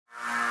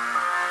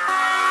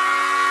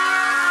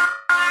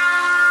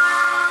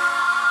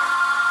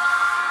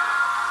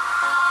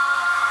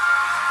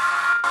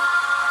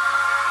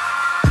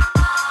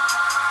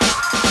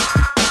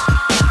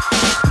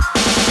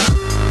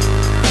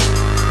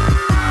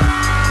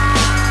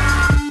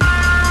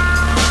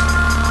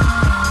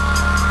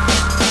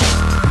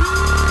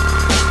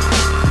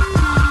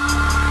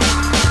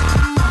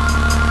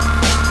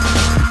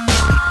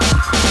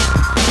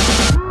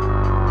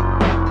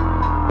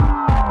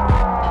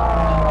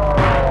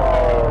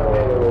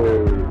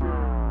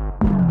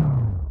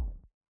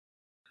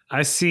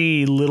I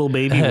see little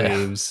baby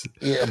waves.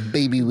 Yeah,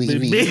 baby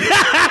wavy.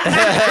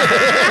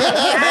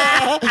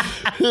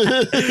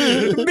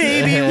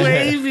 Baby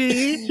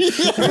wavy.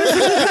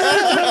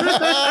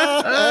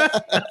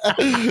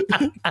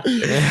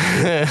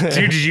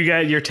 Dude, did you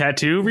get your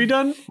tattoo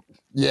redone?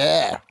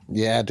 Yeah,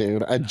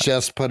 dude. I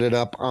just put it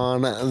up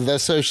on the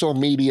social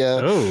media.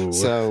 Oh.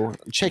 So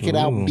check it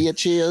out,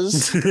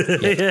 bitches.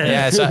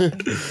 Yeah. So,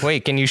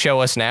 wait, can you show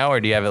us now, or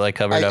do you have it like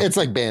covered up? It's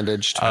like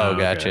bandaged. Oh,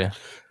 okay. gotcha.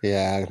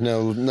 Yeah,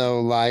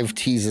 no live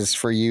teases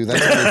for you.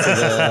 That's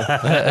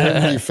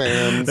only for the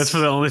OnlyFans. That's for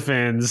the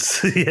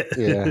OnlyFans.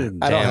 Yeah,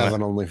 I don't have an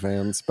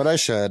OnlyFans, but I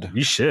should.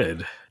 You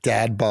should.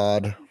 Dad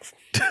bod.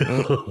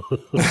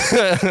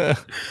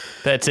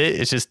 That's it.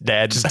 It's just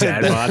dad. Just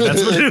dad bod.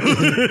 That's what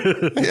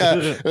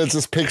Yeah, it's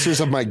just pictures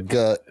of my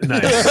gut.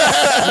 Nice.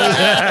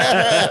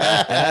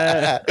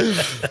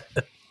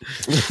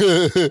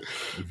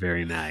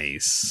 Very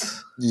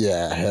nice.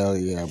 Yeah, hell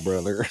yeah,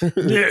 brother.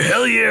 Yeah,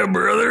 hell yeah,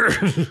 brother.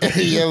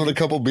 You having a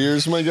couple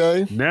beers, my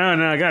guy? No,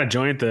 I got a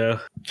joint though.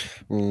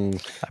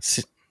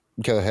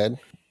 Go ahead.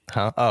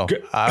 Huh? Oh,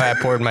 I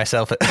poured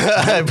myself.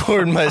 I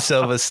poured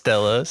myself a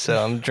Stella, so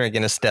I'm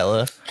drinking a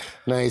Stella.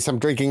 Nice. I'm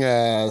drinking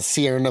a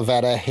Sierra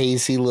Nevada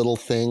hazy little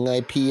thing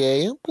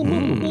IPA.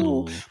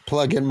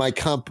 Plug in my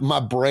my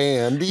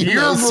brand.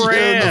 Your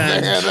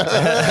brand.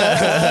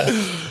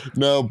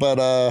 No,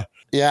 but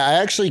yeah, I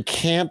actually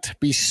can't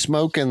be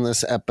smoking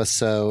this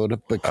episode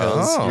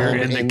because You're I'm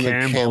in the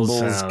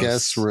Campbell's house.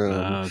 guest room.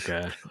 Oh,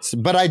 okay.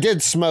 But I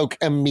did smoke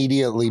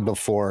immediately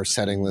before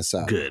setting this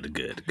up. Good.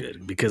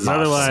 Because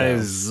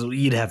otherwise,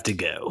 you'd have to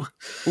go.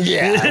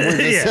 Yeah, we're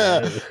just,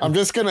 Yeah. I'm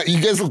just gonna.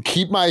 You guys will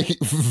keep my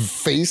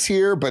face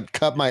here, but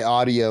cut my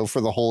audio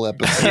for the whole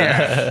episode.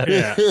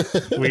 Yeah.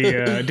 We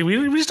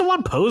just don't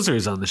want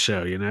posers on the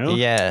show, you know.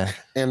 Yeah.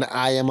 And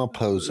I am a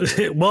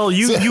poser. Well,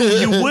 you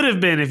would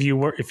have been if you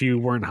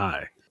weren't high.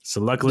 So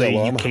luckily,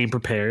 Yeah, well, you came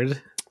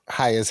prepared.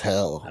 High as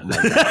hell.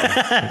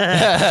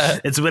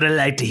 It's what I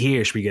like to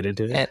hear. Should we get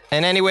into it?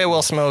 And anyway,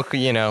 we'll smoke,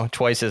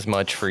 twice as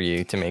much for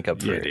you to make up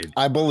for Yeah, it. dude.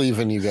 I believe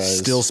in you guys.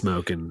 Still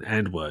smoking,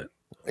 and what?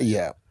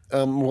 Yeah.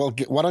 Well,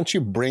 why don't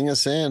you bring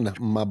us in,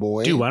 my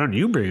boy? Dude, why don't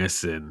you bring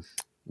us in?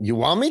 You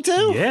want me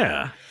to?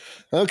 Yeah.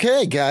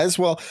 Okay, guys.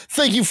 Well,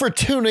 thank you for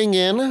tuning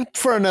in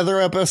for another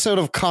episode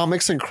of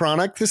Comics and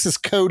Chronic. This is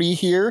Cody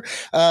here.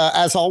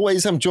 As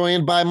always, I'm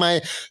joined by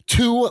my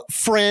two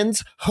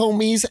friends,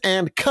 homies,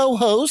 and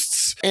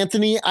co-hosts,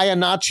 Anthony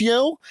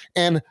Iannaccio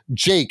and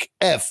Jake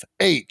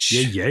F.H.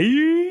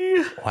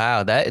 Yeah.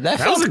 Wow, that That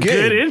felt was a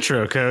good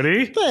intro,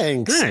 Cody.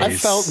 Thanks. I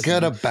Nice. felt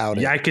good about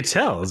it. Yeah, I could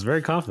tell. I was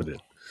very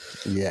confident.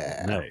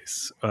 Yeah.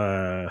 Nice.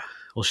 Well,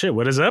 shit.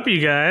 What is up,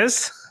 you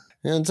guys?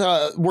 And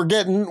we're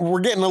getting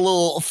a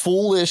little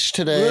foolish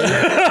today.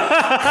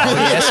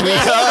 Yes, we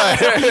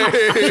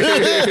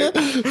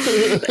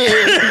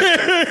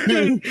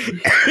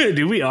are.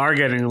 Dude, we are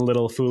getting a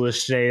little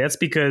foolish today. That's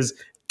because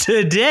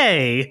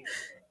today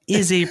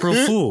is April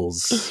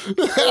Fool's.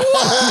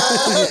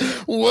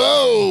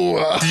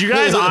 Whoa. Did you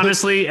guys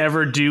honestly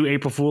ever do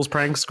April Fool's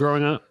pranks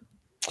growing up?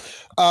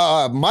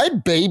 My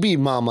baby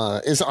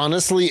mama is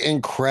honestly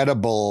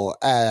incredible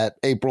at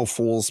April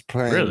Fool's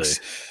pranks. Really?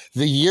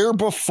 The year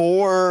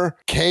before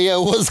Kaya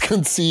was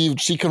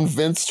conceived, she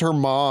convinced her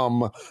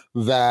mom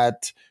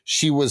that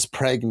she was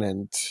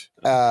pregnant.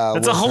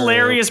 That's a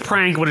hilarious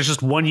prank when it's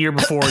just 1 year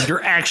before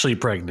you're actually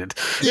pregnant.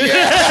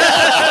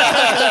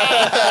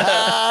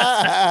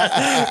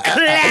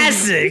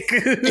 Classic.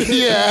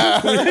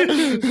 Yeah.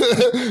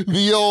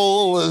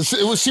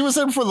 She was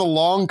in for the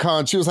long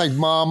con. She was like,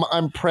 Mom,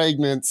 I'm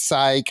pregnant.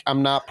 Psych.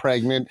 I'm not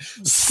pregnant.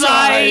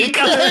 Psych.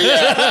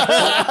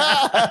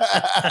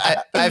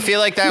 I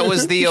feel like that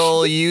was the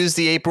old use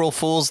the April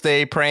Fool's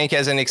Day prank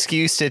as an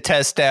excuse to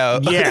test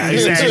out. Yeah, who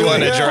exactly. you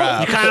want to You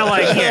drop. kind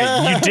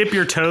of you dip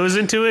your toes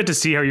into it to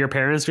see how your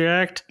parents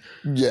react.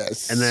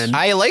 Yes. And then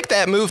I like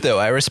that move, though.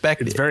 I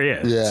respect it's it. very,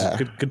 Yeah.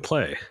 it's a good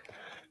play.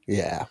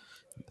 Yeah.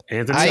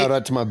 Anthony? Shout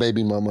out to my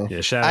baby mama.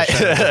 Yeah, shout out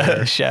to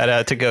her. Shout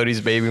out to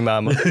Cody's baby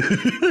mama.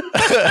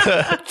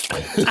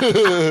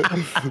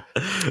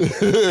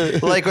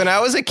 Like when I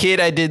was a kid,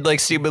 I did like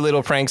stupid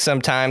little pranks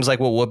sometimes, like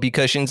with whoopee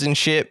cushions and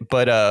shit.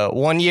 But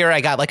 1 year I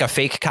got like a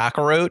fake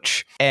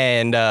cockroach,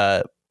 and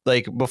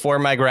like before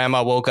my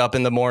grandma woke up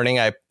in the morning,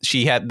 there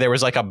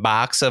was like a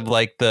box of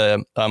like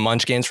the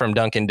Munchkins from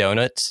Dunkin'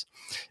 Donuts,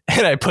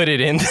 and I put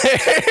it in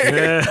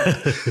there.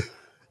 Yeah.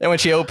 And when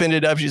she opened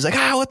it up, she's like,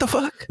 "Ah, what the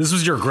fuck?" This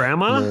was your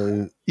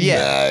grandma?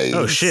 Yeah. Nice.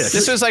 Oh, shit.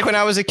 This was like when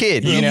I was a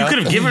kid. You, You know, could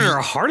have given her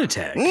a heart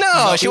attack.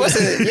 no, she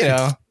wasn't. You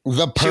know.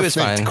 The She was perfect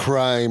fine.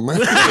 crime. But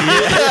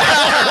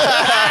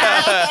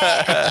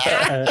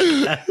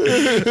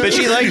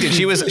she liked it.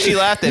 She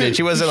laughed at it.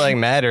 She wasn't like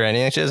mad or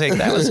anything. She was like,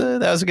 that was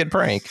a good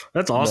prank.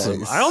 That's awesome.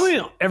 Nice. I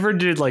only ever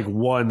did like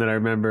one that I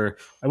remember.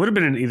 I would have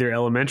been in either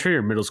elementary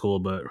or middle school,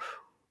 but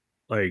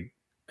like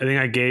I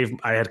think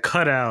I had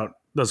cut out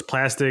those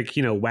plastic,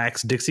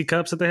 wax Dixie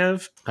cups that they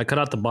have. I cut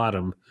out the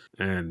bottom,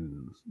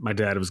 and my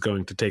dad was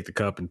going to take the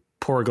cup and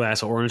pour a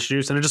glass of orange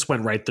juice, and it just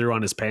went right through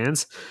on his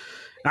pants.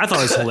 I thought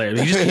it was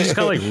hilarious. He just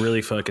got like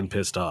really fucking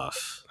pissed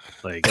off.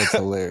 Like That's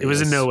hilarious. it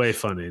was in no way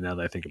funny. Now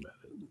that I think about it.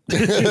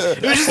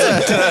 It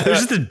was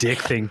just a dick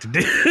thing to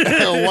do.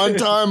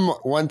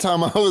 one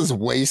time I was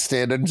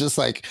wasted and just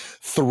like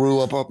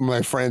threw up at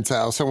my friend's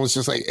house and was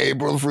just like,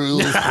 April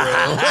Fools, bro.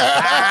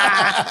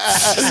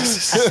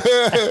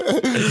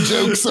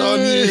 Joke's on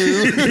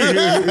you.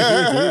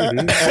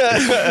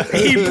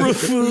 April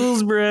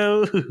Fools,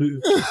 bro.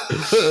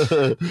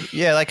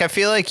 Yeah, like I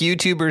feel like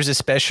YouTubers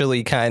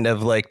especially kind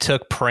of like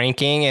took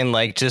pranking and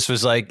like just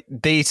was like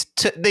they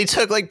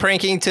took like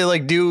pranking to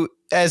like do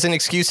as an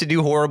excuse to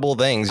do horrible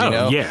things, you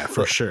know? Yeah,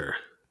 for sure.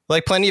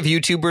 Like plenty of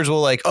YouTubers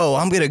will like, oh,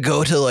 I'm going to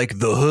go to like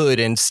the hood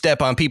and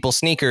step on people's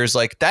sneakers.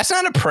 Like that's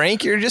not a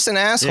prank. You're just an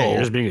asshole. Yeah,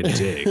 you're just being a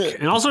dick.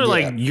 And also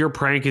like your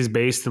prank is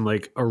based in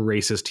like a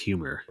racist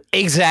humor.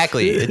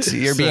 Exactly.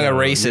 You're being a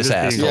racist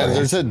asshole. Yeah,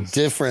 there's a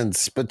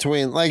difference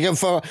between like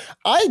if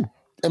I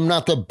am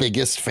not the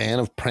biggest fan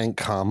of prank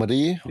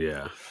comedy.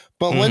 Yeah.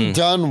 But when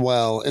done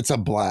well, it's a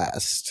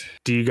blast.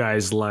 Do you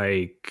guys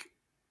like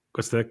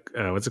what's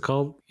it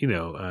called? You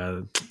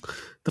know,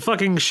 the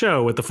fucking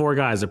show with the four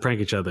guys that prank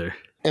each other.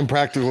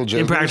 Impractical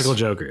Jokers. Impractical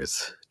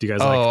Jokers. Do you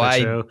guys like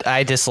that show?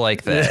 I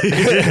dislike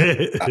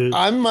that.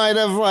 I might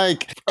have I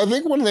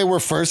think when they were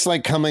first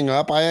like coming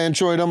up, I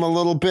enjoyed them a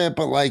little bit,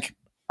 but like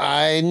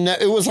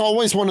it was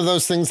always one of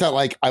those things that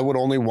like I would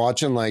only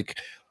watch in like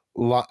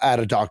at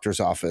a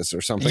doctor's office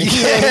or something.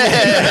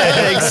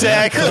 Yeah,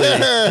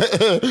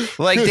 exactly.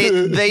 Like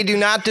they do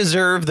not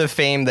deserve the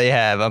fame they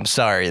have. I'm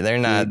sorry. They're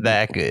not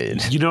that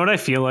good. You know what I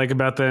feel like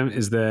about them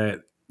is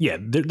that, yeah,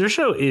 their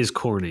show is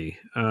corny.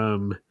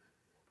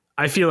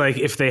 I feel like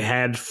if they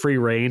had free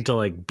reign to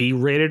like be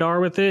rated R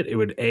with it, it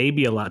would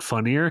be a lot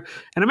funnier.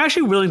 And I'm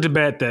actually willing to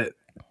bet that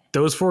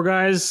those four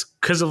guys,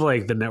 because of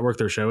like the network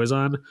their show is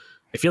on,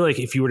 I feel like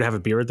if you were to have a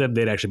beer with them,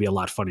 they'd actually be a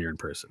lot funnier in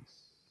person.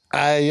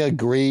 I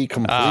agree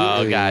completely.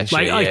 Oh,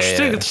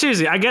 gotcha.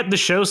 Seriously, I get the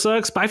show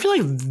sucks, but I feel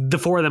like the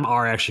four of them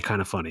are actually kind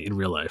of funny in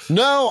real life.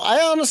 No,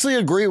 I honestly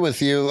agree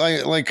with you.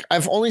 Like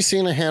I've only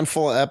seen a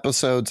handful of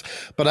episodes,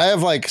 but I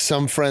have like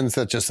some friends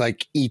that just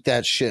like eat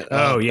that shit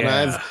up. Oh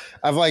yeah. And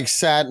I've like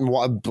sat and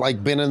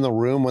like been in the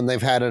room when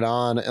they've had it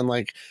on, and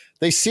like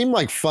they seem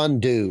like fun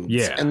dudes.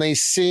 Yeah. And they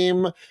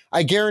seem,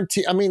 I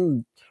guarantee, I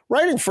mean,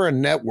 writing for a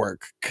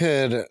network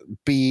could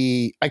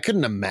be, I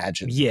couldn't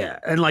imagine. Yeah.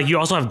 And like you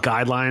also have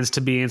guidelines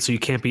to be in, so you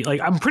can't be like,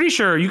 I'm pretty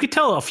sure you could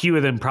tell a few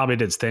of them probably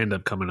did stand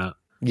up coming up.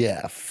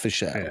 Yeah, for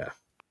sure. Yeah.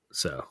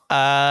 So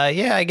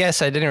yeah, I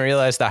guess I didn't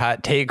realize the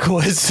hot take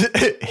was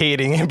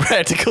hating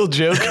Impractical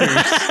Jokers.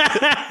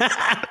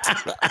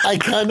 I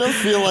kind of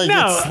feel like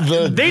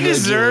it's they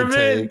deserve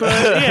take. it,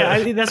 but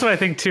yeah, that's what I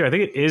think too. I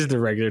think it is the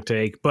regular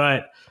take,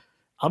 but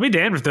I'll be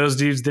damned if those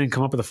dudes didn't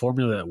come up with a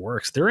formula that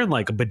works. They're in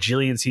like a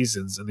bajillion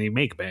seasons and they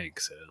make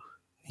bank, so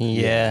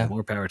yeah,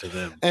 more power to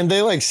them. And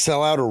they like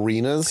sell out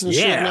arenas and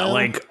shit now?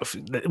 like,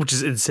 which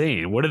is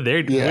insane. What did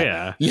they do?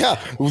 Yeah.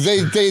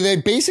 They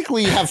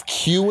basically have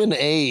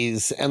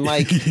Q&As and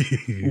like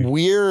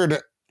weird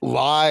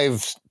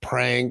live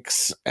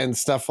pranks and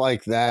stuff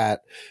like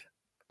that,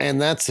 and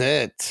that's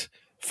it.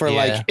 For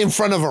like in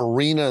front of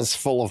arenas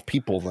full of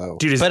people though.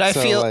 Dude, but I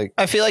feel like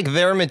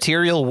their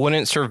material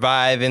wouldn't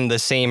survive in the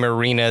same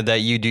arena that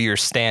you do your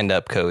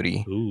stand-up,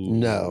 Cody.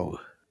 Ooh.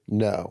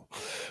 No.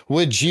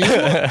 Would you?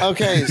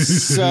 Okay,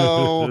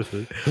 so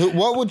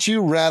what would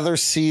you rather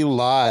see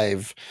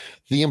live?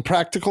 The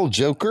Impractical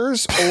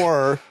Jokers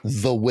or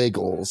the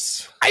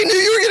Wiggles? I knew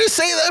you were going to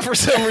say that for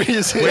some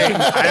reason.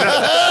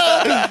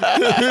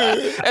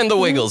 And the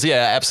Wiggles,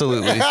 yeah,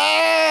 absolutely.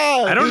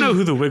 I don't know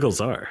who the Wiggles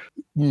are.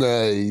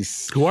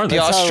 Nice. Who are they?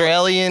 The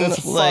Australian,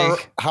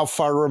 how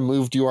far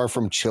removed you are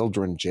from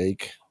children,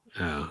 Jake.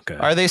 Oh, okay.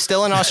 Are they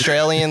still an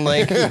Australian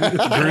group,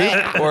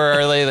 or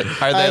are they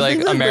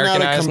like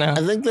Americanized now?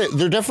 I think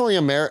they're definitely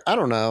American. I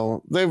don't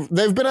know.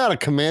 They've been out of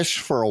commish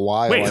for a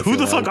while. Wait, who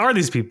the fuck are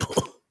these people?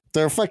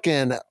 They're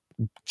fucking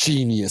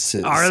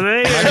geniuses. Are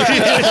they?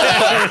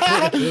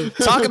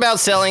 Talk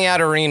about selling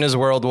out arenas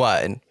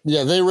worldwide.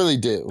 Yeah, they really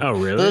do. Oh,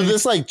 really? They're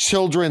this like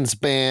children's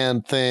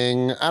band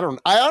thing. I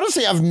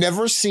honestly, I've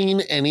never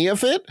seen any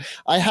of it.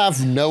 I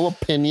have no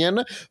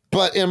opinion,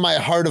 but in my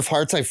heart of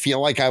hearts, I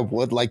feel like I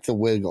would like the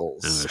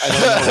Wiggles.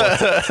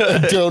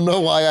 I don't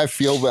know why I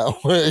feel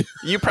that way.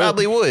 You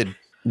probably would.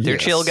 They're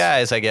chill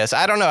guys, I guess.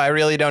 I don't know. I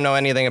really don't know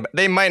anything about.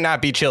 They might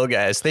not be chill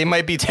guys. They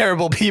might be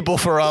terrible people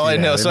for all I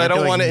know. So I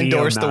don't want to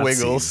endorse the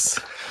Wiggles.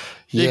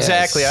 Yes.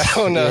 Exactly. I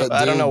don't know.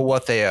 I don't know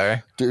what they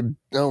are. Dude,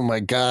 oh my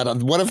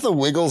God. What if the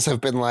Wiggles have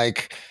been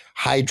like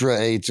Hydra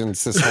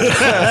agents this whole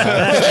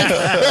time?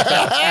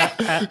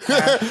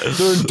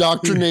 They're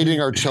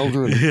indoctrinating our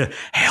children.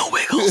 Hail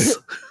Wiggles.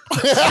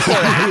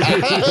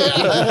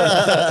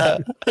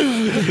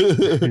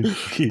 Wouldn't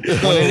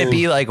it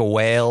be like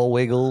whale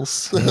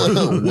wiggles?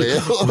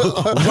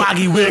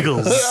 Waggy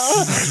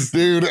Wiggles.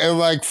 Dude, and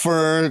like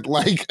for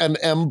like an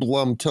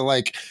emblem to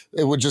like,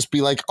 it would just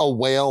be like a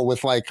whale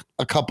with like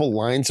a couple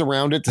lines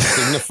around it to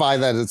signify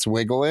that it's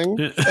wiggling.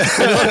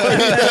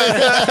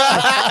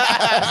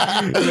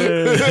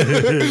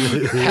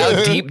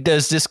 How deep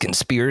does this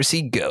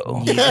conspiracy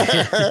go?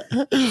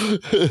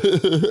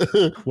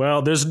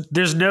 Well,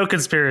 there's no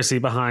conspiracy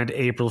behind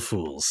April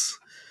Fools.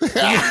 None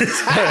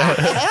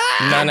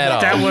at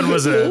all.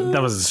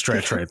 That was a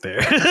stretch right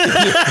there.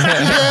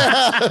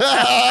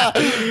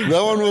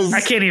 That one was. I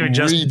can't even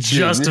reaching.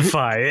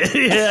 justify it.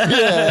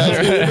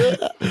 Yeah.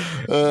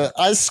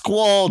 I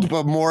squalled,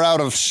 but more out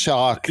of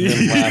shock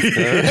than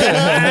laughter.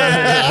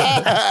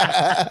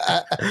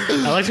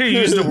 I like how you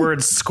use the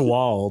word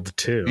squalled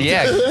too.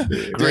 Yeah,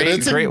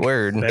 it's a- great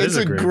word. That It's is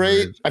a a great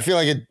great. word. I feel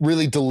like it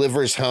really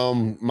delivers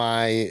home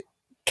my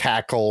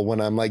cackle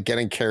when I'm like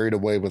getting carried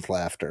away with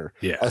laughter.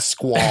 Yeah. A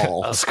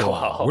squall. A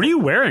squall. What are you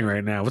wearing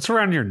right now? What's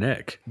around your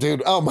neck?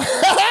 Dude, oh my.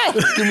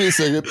 Give me a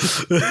second.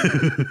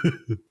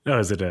 Oh,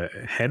 is it a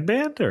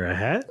headband or a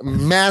hat?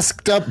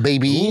 Masked up,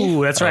 baby.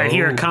 Ooh, that's right.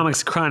 Here Oh. at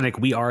Comics Chronic,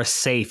 we are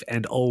safe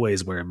and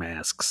always wear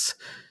masks.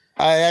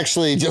 I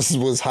actually just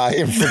was high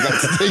and forgot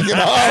to take it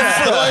off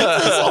for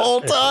like this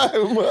whole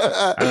time.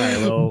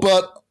 well.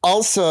 But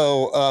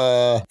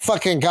also,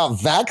 fucking got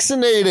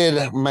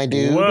vaccinated, my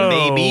dude.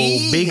 Whoa,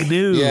 baby. big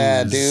news.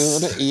 Yeah,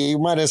 dude. You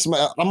might as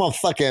well. I'm a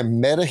fucking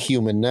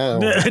meta-human now.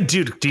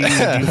 Dude, do you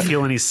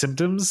feel any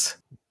symptoms?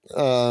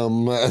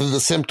 The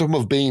symptom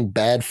of being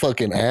bad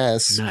fucking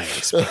ass.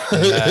 Nice.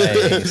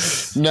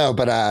 Nice. No,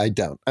 but I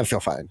don't. I feel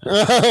fine.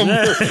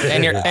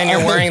 And you're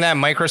wearing that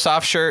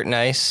Microsoft shirt.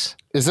 Nice.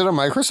 Is it a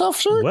Microsoft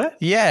shirt? What?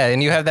 Yeah,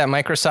 and you have that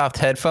Microsoft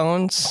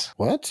headphones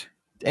What?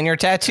 and your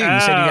tattoo. You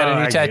said you got a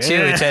Oh, new tattoo.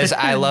 yeah. It says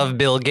 "I love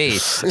Bill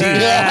Gates." Dude,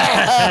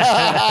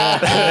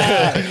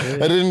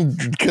 I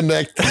didn't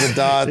connect the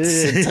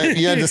dots.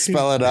 You had to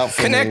spell it out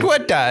for connect me.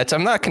 what dots?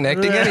 I'm not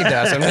connecting any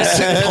dots. I'm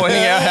just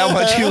pointing out how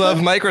much you love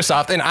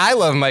Microsoft, and I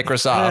love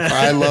Microsoft.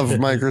 I love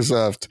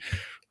Microsoft.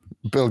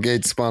 Bill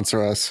Gates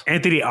sponsor us.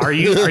 Anthony, are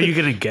you going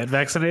to get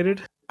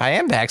vaccinated? I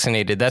am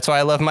vaccinated. That's why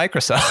I love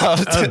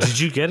Microsoft. Oh, did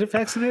you get it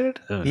vaccinated?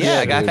 Oh, yeah,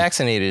 I got dude.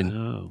 vaccinated.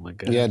 Oh my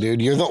god. Yeah, dude,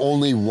 you're the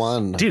only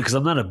one. Dude, because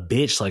I'm not a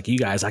bitch like you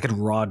guys. I can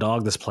raw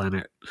dog this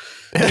planet.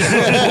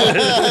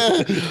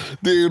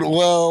 Dude,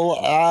 well,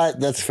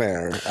 that's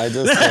fair. I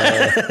just,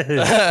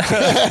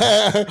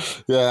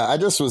 yeah, I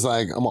just was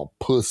like, I'm a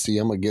pussy.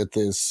 I'm gonna get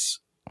this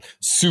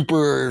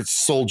super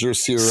soldier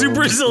serum.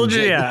 Super soldier,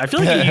 yeah. I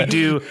feel like if you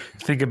do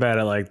think about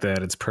it like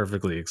that, it's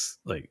perfectly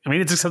I mean,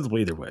 it's acceptable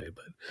either way,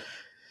 but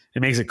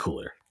it makes it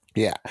cooler.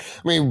 Yeah. I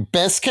mean,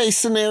 best case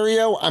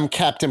scenario, I'm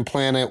Captain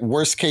Planet.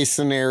 Worst case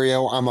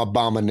scenario, I'm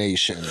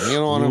Abomination. You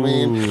know what I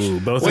mean? Ooh,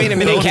 both Wait are- a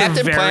minute, both are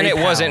Captain very Planet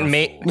wasn't powerful.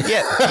 made.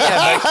 Yeah,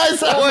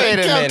 but wait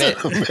a minute.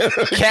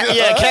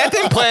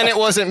 Captain Planet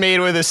wasn't made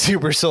with a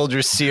super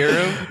soldier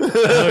serum.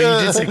 Oh,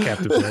 you did say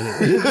Captain Planet.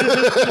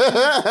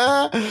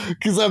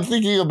 Because I'm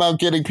thinking about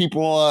getting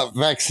people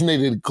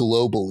vaccinated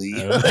globally.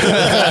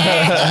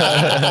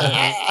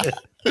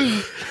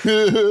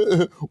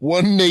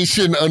 One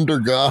nation under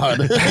God.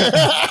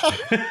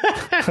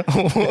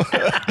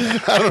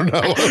 I don't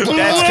know.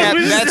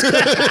 That's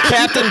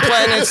Captain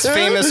Planet's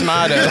famous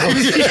motto.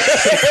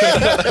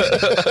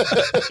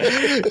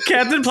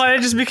 Captain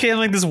Planet just became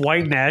like this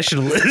white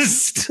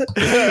nationalist.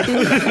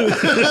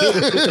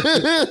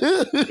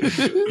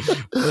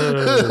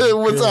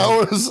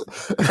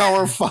 With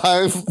our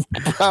 5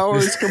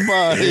 powers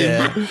combined.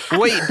 Yeah.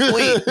 Wait.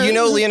 You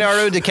know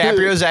Leonardo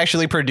DiCaprio is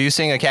actually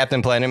producing a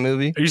Captain Planet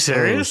movie? Are you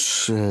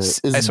serious? Shit.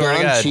 Is I swear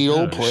to Don God. Cheadle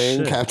Oh, playing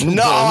shit. Captain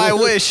No, I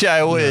Planet? wish.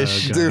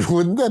 God. Dude,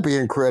 wouldn't that be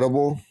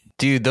incredible?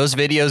 Dude, those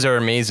videos are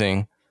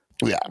amazing.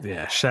 Yeah.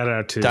 Yeah, shout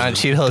out to Don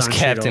Cheadle's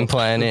Captain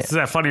Planet. Is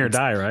that Funny or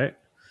Die, right?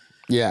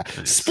 Yeah.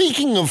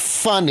 Speaking of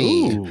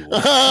funny,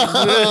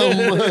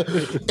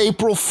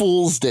 April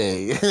Fool's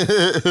Day.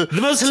 The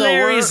most So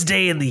hilarious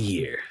day in the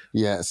year.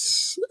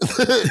 Yes.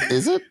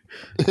 Is it?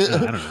 I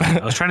don't know.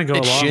 I was trying to go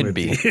It along should with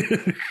be.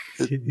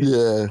 you.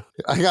 Yeah.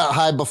 I got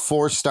high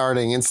before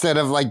starting instead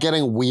of like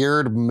getting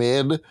weird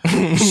mid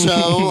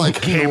show,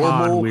 like Came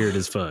normal. on weird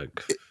as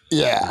fuck.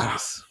 Yeah.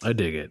 Nice. I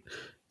dig it.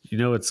 You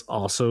know it's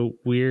also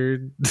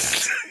weird?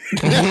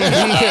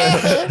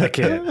 I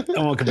can't.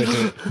 I won't commit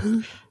to it.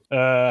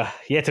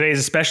 Yeah, today is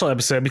a special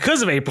episode.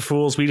 Because of April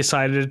Fools, we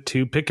decided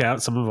to pick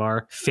out some of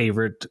our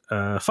favorite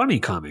funny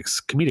comics,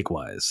 comedic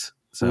wise.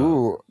 So,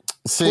 Ooh.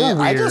 See, or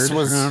I weird. just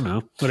was. I don't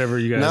know. Whatever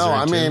you guys No, are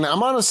I into. mean,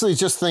 I'm honestly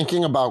just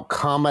thinking about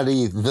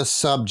comedy, the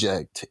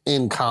subject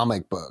in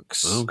comic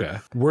books. Okay.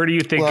 Where do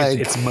you think Like-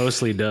 it's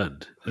mostly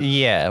done?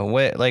 Yeah.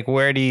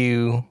 Where do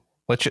you?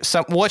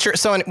 What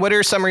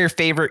are some of your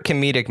favorite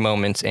comedic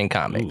moments in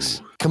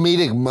comics? Ooh.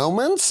 Comedic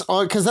moments?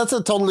 Because that's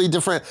a totally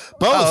different.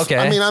 Both. Oh, okay.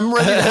 I mean, I'm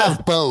ready to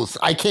have both.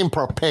 I came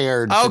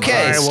prepared. for Okay,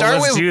 All right, well, start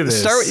let's with do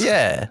this.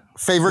 Yeah.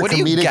 Favorite What do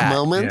you comedic got?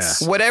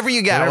 moments? Whatever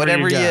you got.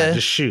 Whatever got, you.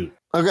 just shoot.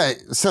 Okay,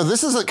 so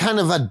this is a kind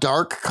of a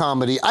dark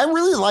comedy. I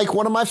really like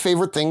one of my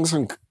favorite things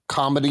in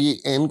comedy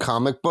in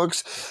comic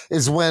books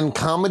is when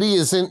comedy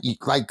isn't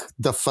like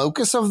the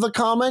focus of the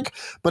comic,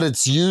 but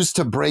it's used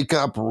to break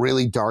up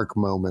really dark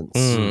moments.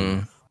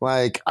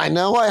 Like, I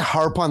know I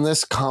harp on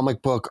this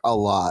comic book a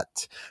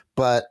lot,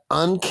 but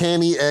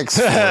Uncanny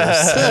X-Force.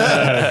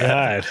 Oh,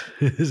 God.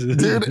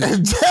 Dude,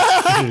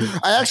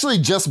 I actually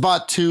just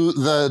bought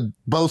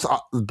both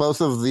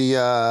of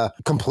the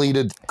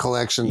completed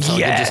collections, so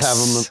I could just have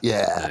them.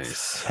 Yeah,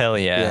 Nice. Hell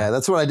yeah. yeah,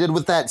 that's what I did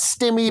with that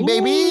Stimmy,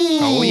 baby.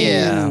 Oh,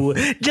 yeah. Ooh,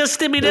 just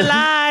give me the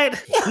light.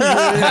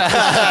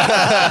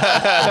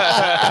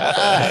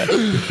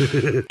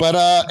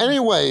 But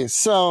anyway,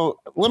 so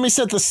let me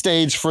set the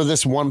stage for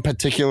this one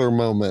particular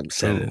moment.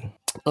 Said it.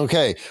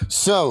 Okay,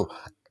 so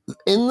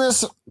in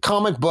this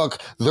comic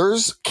book,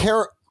 there's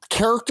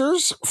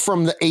characters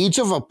from the Age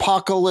of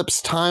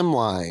Apocalypse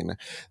timeline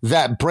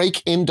that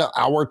break into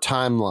our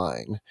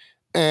timeline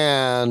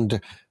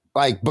and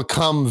like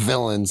become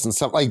villains and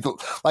stuff.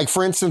 Like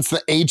for instance,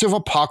 the Age of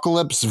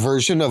Apocalypse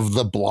version of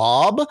the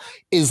Blob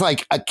is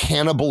like a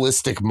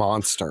cannibalistic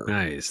monster.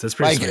 Nice. That's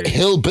pretty Like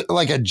sweet.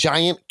 like a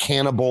giant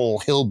cannibal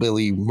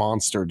hillbilly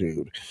monster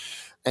dude.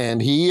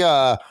 And he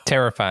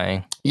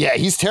Terrifying. yeah,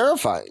 he's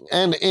terrifying.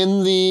 And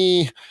in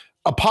the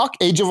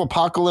Age of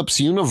Apocalypse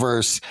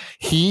universe,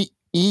 he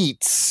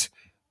eats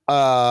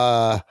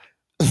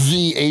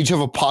the Age of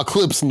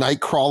Apocalypse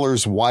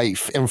Nightcrawler's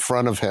wife in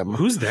front of him.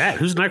 Who's that?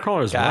 Who's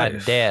Nightcrawler's God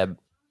wife? damn.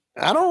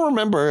 I don't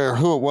remember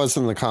who it was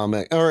in the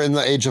comic or in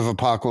the Age of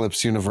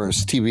Apocalypse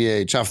universe,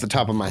 TBH, off the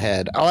top of my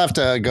head. I'll have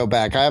to go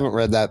back. I haven't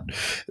read that.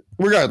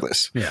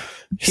 Regardless. Yeah.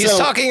 He's So-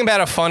 talking about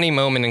a funny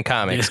moment in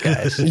comics,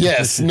 guys.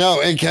 Yes, no,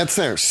 it gets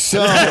there. So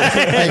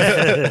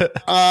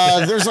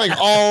there's like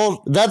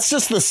that's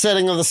just the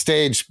setting of the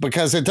stage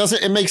because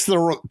it makes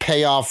the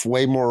payoff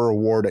way more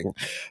rewarding.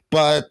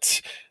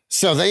 But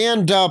so they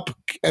end up,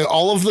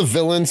 all of the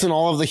villains and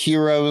all of the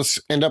heroes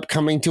end up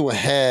coming to a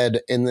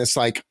head in this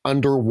like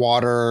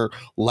underwater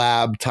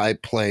lab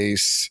type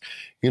place.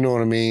 You know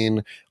what I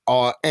mean?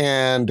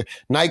 And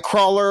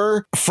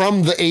Nightcrawler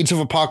from the Age of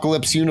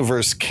Apocalypse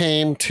universe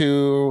came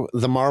to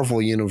the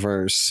Marvel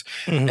universe.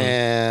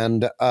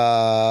 And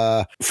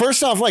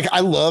first off, like I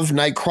love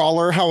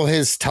Nightcrawler, how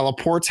his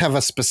teleports have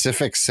a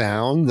specific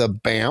sound, the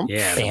bamf.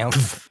 Yeah. Damn.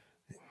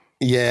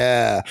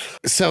 Yeah.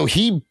 So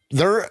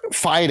they're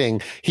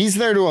fighting. He's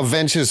there to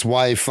avenge his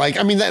wife. Like,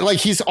 I mean,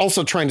 he's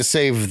also trying to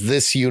save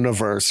this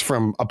universe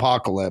from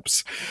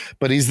apocalypse,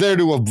 but he's there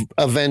to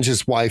avenge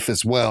his wife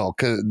as well.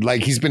 Cause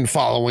like he's been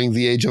following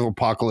the Age of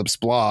Apocalypse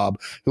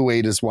Blob who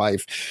ate his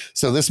wife.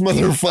 So this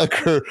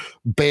motherfucker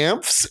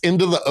bamfs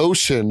into the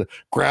ocean,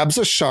 grabs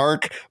a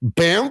shark,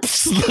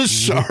 bamfs the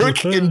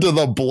shark into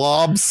the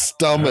Blob's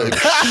stomach,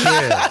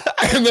 Yeah.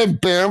 and then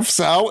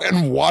bamfs out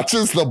and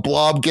watches the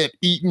Blob get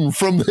eaten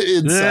from the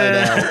inside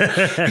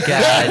out.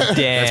 God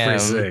damn.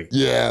 That's pretty sick.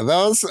 Yeah,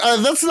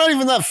 that's not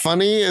even that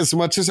funny as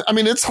much as, I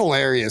mean, it's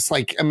hilarious.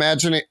 Like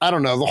imagining, I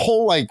don't know, the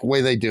whole like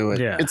way they do it.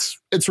 Yeah.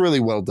 It's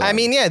really well done. I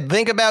mean, yeah,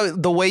 think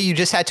about the way you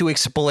just had to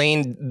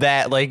explain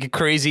that like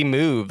crazy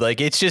move. Like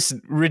it's just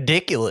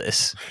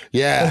ridiculous.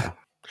 yeah,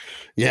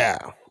 yeah.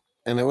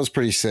 And it was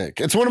pretty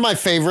sick. It's one of my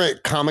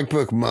favorite comic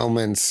book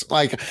moments,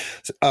 like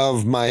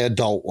of my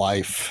adult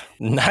life.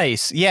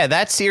 Nice. Yeah,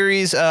 that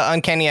series,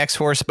 Uncanny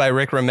X-Force by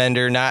Rick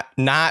Remender,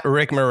 not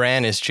Rick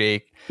Moranis,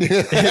 Jake.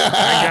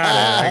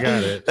 I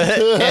got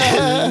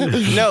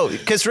it. No,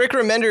 because Rick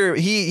Remender,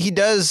 he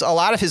does a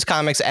lot of his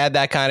comics add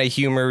that kind of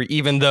humor,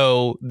 even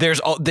though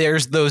there's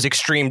those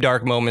extreme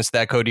dark moments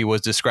that Cody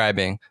was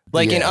describing.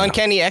 Like in Yeah.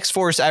 Uncanny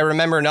X-Force, I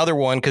remember another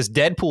one because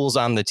Deadpool's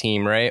on the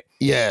team, right?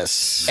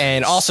 Yes.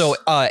 And also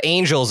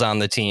Angel's on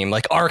the team,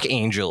 like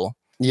Archangel.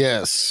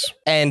 Yes.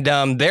 And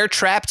they're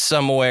trapped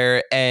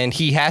somewhere and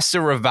he has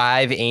to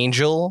revive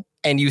Angel.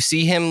 And you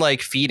see him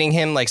like feeding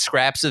him like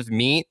scraps of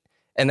meat.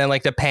 And then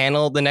like the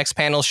next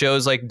panel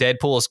shows like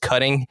Deadpool is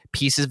cutting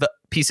pieces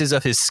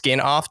of his skin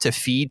off to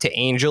feed to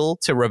Angel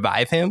to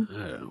revive him.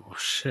 Oh,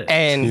 shit.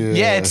 And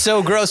yeah, it's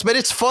so gross, but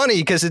it's funny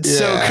because it's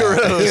so Yeah.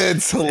 gross.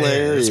 It's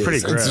hilarious. It's pretty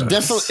gross. It's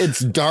definitely, it's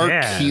dark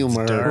Yeah, it's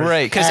humor. dark.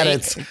 Right, because At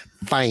its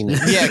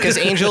finest. yeah, because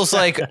Angel's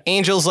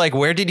like,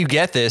 where did you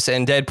get this?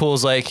 And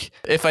Deadpool's like,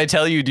 if I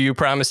tell you, do you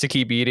promise to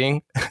keep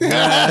eating?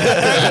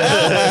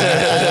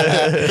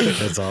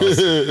 That's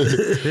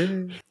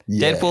awesome.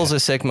 Yeah. Deadpool's a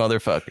sick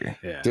motherfucker.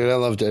 Yeah. Dude, I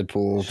love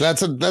Deadpool.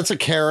 That's a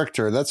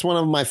character. That's one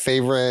of my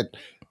favorite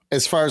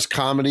as far as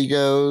comedy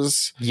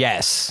goes.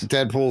 Yes.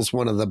 Deadpool's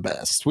one of the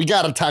best. We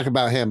got to talk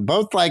about him.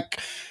 Both like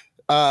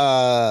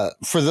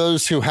for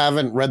those who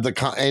haven't read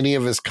any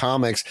of his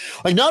comics,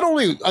 like not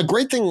only a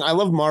great thing, I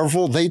love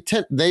Marvel. They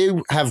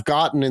have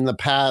gotten in the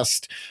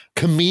past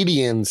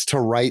comedians to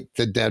write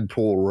the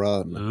Deadpool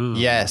run. Ooh.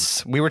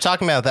 Yes. We were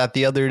talking about that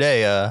the other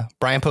day.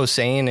 Brian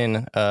Posehn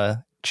and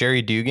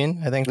Jerry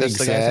Dugan, I think that's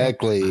the guy's name.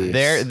 Exactly.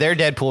 Their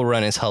Deadpool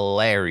run is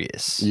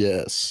hilarious.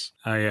 Yes.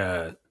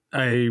 I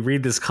I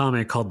read this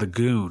comic called The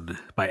Goon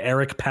by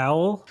Eric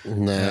Powell.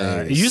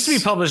 Nice. It used to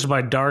be published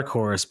by Dark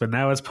Horse, but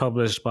now it's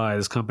published by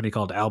this company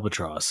called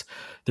Albatross.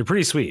 They're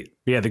pretty sweet.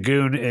 But yeah, The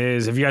Goon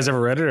is. Have you guys ever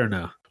read it or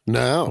no?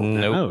 No.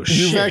 Nope. Oh You've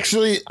shit!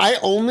 actually, I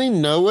only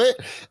know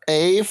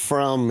it,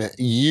 from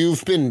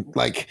you've been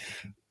like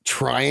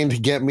trying to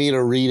get me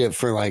to read it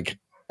for like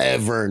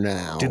ever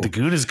now. Dude, The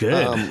Goon is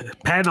good.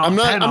 Patton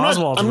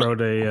Oswalt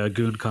wrote a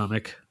Goon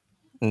comic.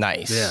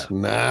 Nice. Yeah.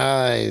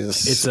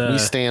 Nice. It's, we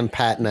stand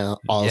Pat now,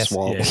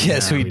 Oswald. Yeah,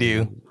 Yes, we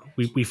do.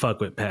 We fuck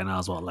with Patton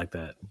Oswalt like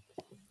that.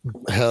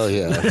 Hell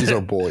yeah, he's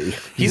our boy.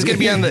 He's gonna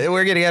be on the.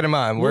 We're gonna get him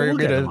on. We're We'll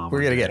get him gonna on we're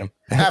one gonna day. get him.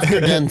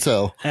 After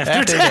Denso.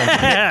 After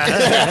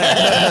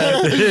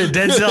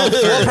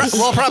Denzel first.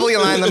 We'll probably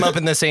line them up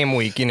in the same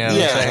week. You know.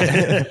 What I'm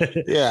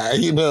saying? Yeah,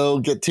 yeah,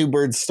 get two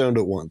birds stoned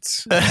at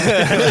once.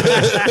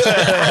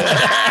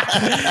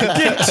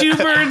 Get two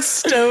birds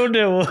stoned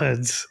at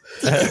once.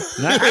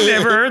 I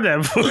never heard that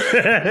before.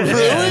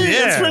 Really?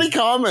 Yeah. It's pretty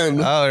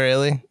common. Oh,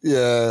 really?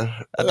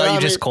 Yeah. I thought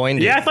you just coined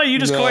it. Yeah, I thought you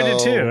just coined it No.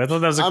 too. I thought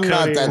that was a I'm not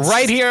Cody. that-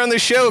 Right here on the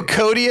show,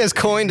 Cody has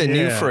coined a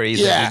new Yeah. phrase.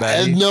 Yeah,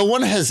 Everybody. and no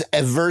one has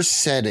ever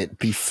said it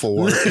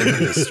before in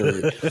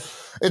history.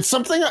 It's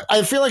something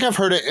I feel like I've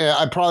heard it.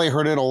 I probably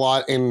heard it a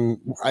lot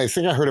I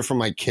think I heard it from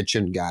my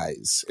kitchen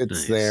guys. It's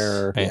Nice.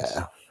 there, Nice.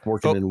 yeah,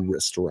 working in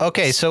restaurants.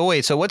 Okay, so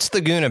wait, so what's the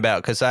Goon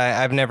about? Because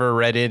I've never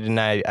read it and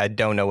I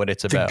don't know what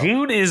it's The about.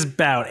 Goon is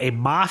about a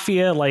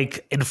mafia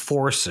like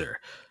enforcer,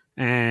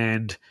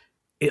 and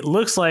it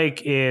looks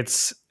like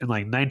it's in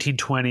like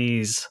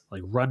 1920s,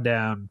 like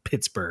rundown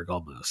Pittsburgh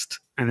almost,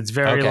 and it's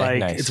very Okay,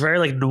 nice. it's very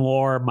like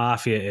noir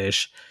mafia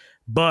ish.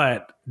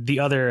 But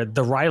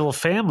the rival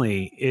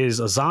family is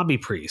a zombie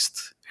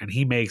priest, and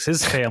he makes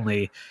his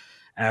family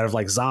out of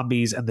like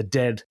zombies and the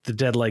dead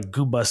like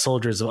Goomba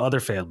soldiers of other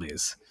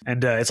families.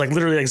 And it's like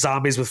literally like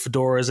zombies with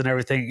fedoras and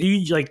everything.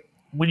 You like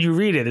when you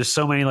read it, there's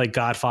so many like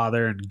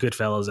Godfather and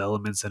Goodfellas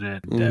elements in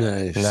it.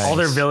 Nice. Nice. All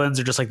their villains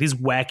are just like these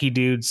wacky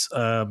dudes.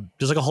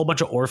 There's like a whole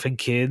bunch of orphan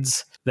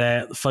kids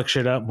that fuck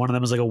shit up. One of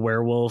them is like a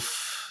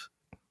werewolf.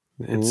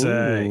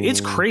 It's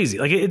crazy.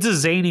 Like it's a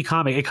zany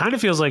comic. It kind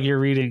of feels like you're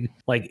reading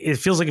like it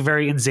feels like a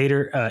very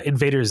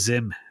Invader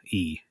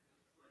Zim-y.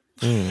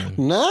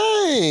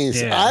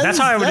 Nice. Yeah, that's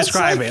how I would that's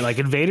describe like- it. Like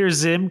Invader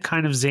Zim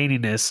kind of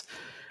zaniness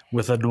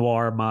with a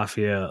noir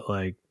mafia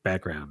like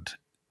background.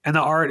 And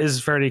the art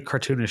is very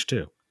cartoonish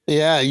too.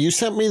 Yeah, you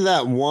sent me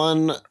that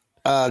one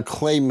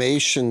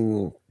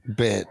claymation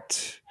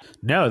bit.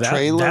 No, that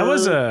Trailer?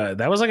 was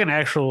like an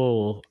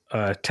actual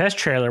test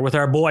trailer with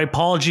our boy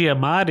Paul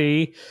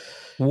Giamatti.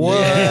 What?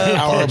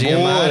 Our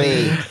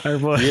Giamatti. Our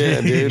boy,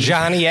 Yeah, dude.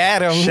 Johnny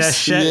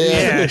Adams.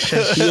 Yeah.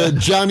 Yeah,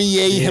 Johnny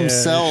A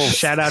himself.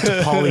 Shout out to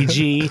Paulie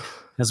G,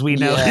 as we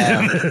know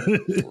Yeah.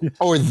 him.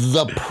 Or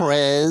the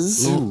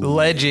Prez.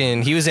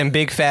 Legend. He was in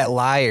Big Fat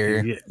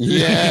Liar. Yeah.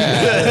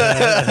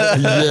 Yeah.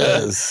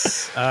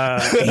 Yes.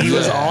 He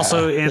was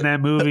also in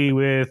that movie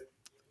with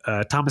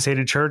Thomas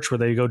Hayden Church where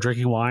they go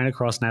drinking wine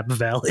across Napa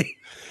Valley.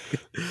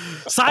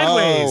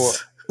 Sideways. Oh,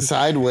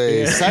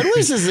 Sideways. Yeah.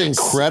 Sideways is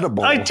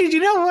incredible. Dude,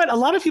 you know what? A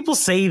lot of people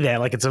say that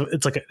like it's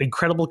like an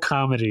incredible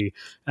comedy.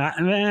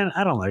 Man,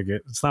 I don't like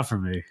it. It's not for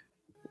me.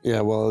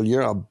 Yeah, well,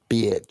 you're a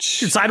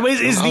bitch.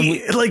 Sideways is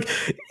the like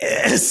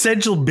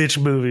essential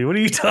bitch movie. What are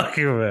you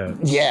talking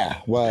about? Yeah,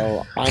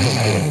 well, I'm a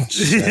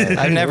bitch.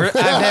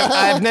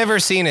 I've never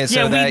seen it, so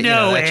Yeah, we that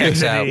know, that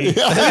checks out.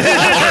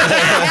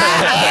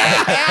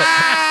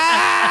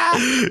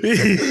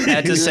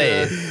 Had to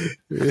say it.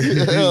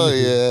 Hell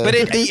yeah. But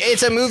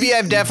it's a movie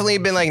I've definitely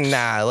been like,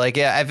 nah. Like,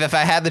 yeah, if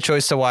I had the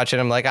choice to watch it,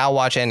 I'm like, I'll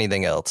watch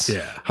anything else.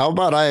 Yeah. How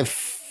about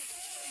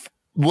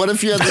what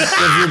if you had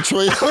if your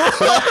choice?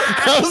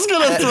 I was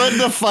gonna threaten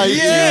to fight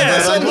you.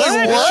 But I'm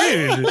like,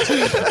 what?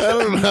 Dude. I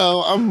don't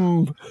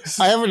know.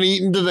 I haven't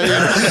eaten today.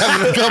 I'm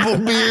having a couple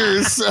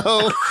beers,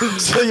 so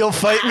So you'll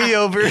fight me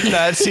over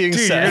not seeing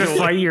Dude, you're gonna Sideways.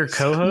 fight your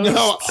co-host?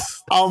 no,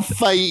 I'll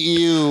fight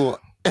you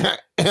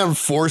and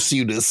force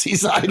you to see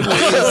Sideways.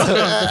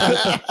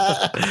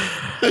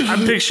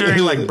 I'm picturing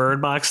like Bird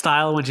Box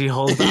style when she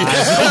holds the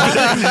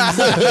eyes.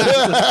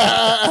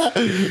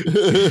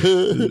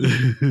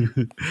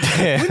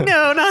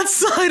 No, not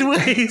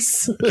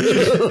Sideways.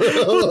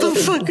 What the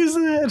fuck is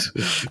that?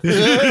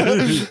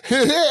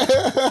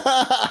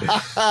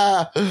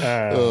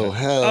 Oh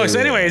hell! Oh, so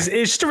yeah. anyways,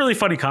 it's just a really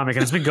funny comic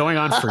and it's been going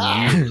on for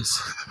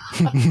years.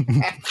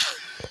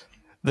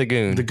 The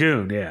Goon. The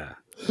Goon, yeah.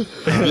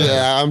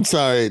 Yeah, I'm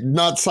sorry.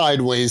 Not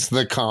Sideways,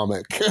 the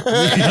comic.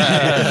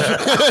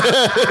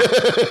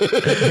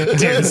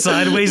 Dude,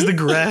 Sideways, the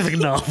graphic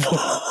novel.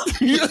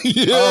 Yeah,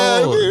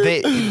 Oh,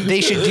 dude. they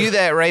should do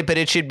that, right? But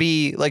it should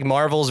be like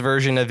Marvel's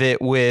version of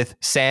it with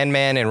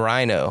Sandman and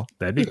Rhino.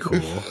 That'd be cool.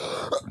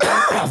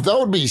 That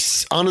would be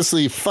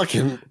honestly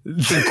fucking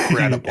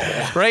incredible.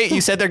 Right? You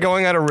said they're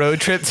going on a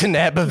road trip to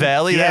Napa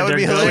Valley. Yeah, That would they're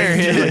be going to like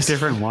hilarious.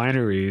 different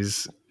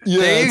wineries. Yeah,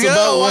 There you it's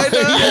go. about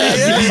Why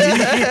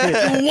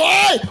not?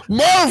 why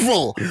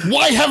Marvel,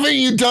 why haven't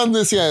you done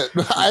this yet?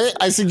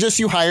 I suggest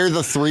you hire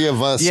the three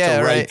of us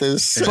to write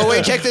this. But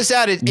wait, check this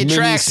out. It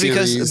tracks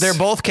because miniseries. they're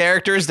both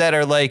characters that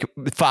are like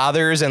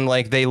fathers and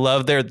like they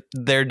love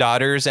their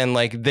daughters and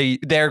like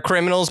they're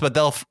criminals, but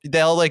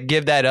they'll like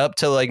give that up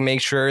to like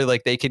make sure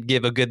like they could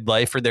give a good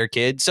life for their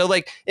kids. So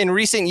like in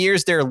recent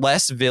years, they're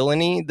less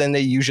villainy than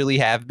they usually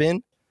have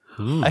been.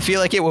 Ooh. I feel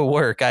like it would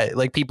work.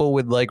 Like people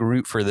would like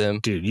root for them.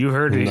 Dude, you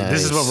heard me. Nice.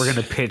 This is what we're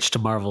gonna pitch to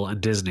Marvel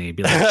and Disney.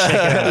 Be like, check it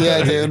out.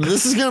 Yeah, dude,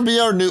 this is gonna be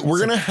our new. We're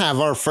gonna have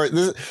our first.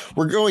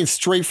 We're going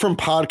straight from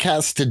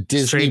podcast to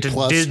Disney Straight to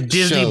Plus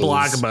Disney shows.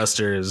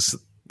 blockbusters.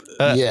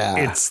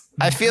 Yeah, It's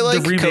I feel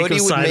like the remake Cody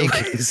of would make.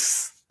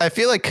 Sideways. I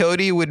feel like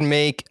Cody would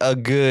make a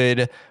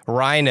good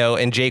Rhino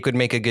and Jake would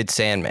make a good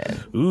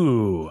Sandman.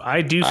 Ooh,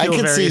 I do I feel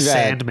can very see that.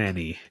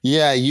 Sandman-y.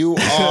 yeah. You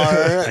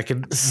are I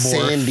can morph.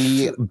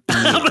 Sandy.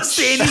 I'm a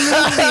Sandy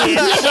man.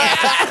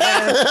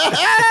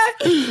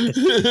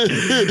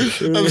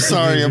 I'm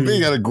sorry, I'm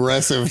being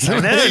aggressive. I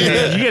know,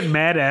 man. You get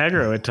mad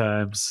aggro at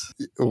times.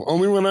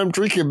 Only when I'm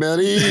drinking,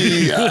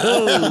 Betty.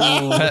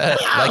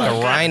 Like a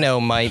Rhino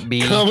might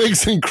be.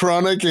 Comics and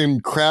chronic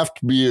and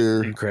craft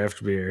beer. And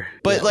craft beer.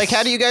 But like,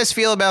 how do you guys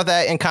feel about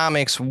that in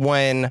comics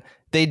when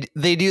they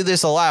do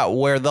this a lot,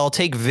 where they'll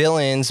take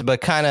villains but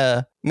kind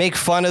of make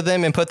fun of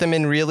them and put them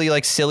in really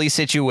like silly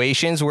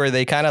situations where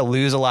they kind of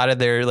lose a lot of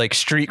their like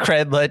street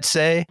cred, let's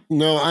say.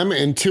 No, I'm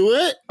into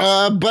it.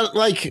 But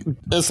like,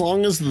 as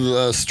long as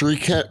the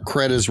street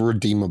cred is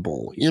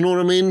redeemable, you know what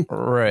I mean?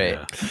 Right.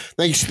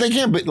 Like, they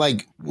can't be,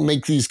 like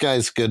make these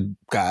guys good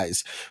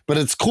guys, but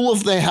it's cool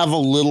if they have a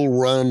little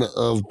run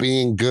of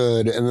being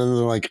good, and then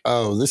they're like,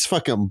 "Oh, this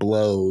fucking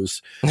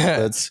blows.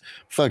 Let's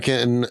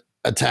fucking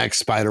attack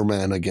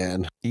Spider-Man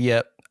again."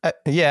 Yep.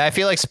 Yeah, I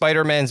feel like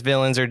Spider-Man's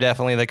villains are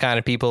definitely the kind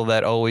of people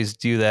that always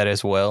do that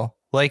as well.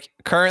 Like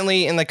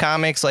currently in the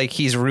comics, like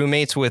he's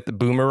roommates with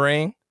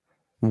Boomerang.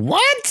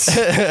 What?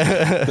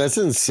 That's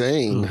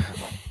insane.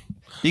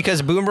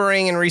 Because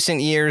Boomerang in recent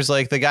years,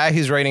 like the guy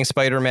who's writing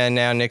Spider-Man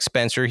now, Nick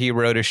Spencer, he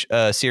wrote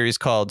a series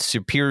called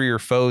Superior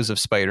Foes of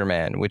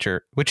Spider-Man, which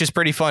is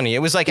pretty funny. It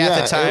was like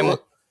at the time. it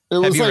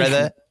have was you like read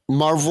that?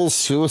 Marvel's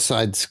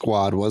Suicide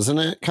Squad, wasn't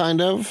it? Kind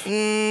of.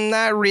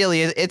 Not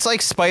really. It's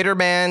like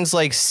Spider-Man's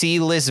like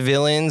C-list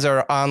villains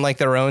are on like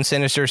their own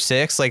Sinister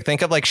Six. Like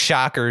think of like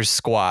Shocker's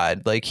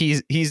squad. Like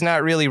he's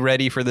not really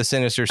ready for the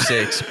Sinister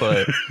Six,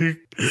 but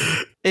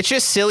it's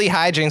just silly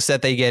hijinks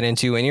that they get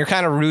into, and you're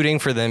kind of rooting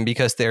for them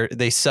because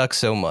they suck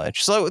so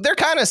much. So they're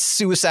kind of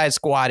Suicide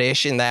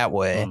Squad-ish in that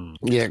way.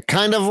 Yeah,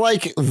 kind of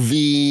like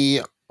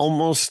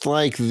almost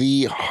like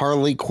the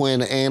Harley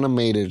Quinn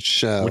animated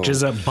show, Which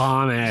is a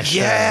bomb ass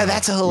show. Yeah,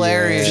 that's a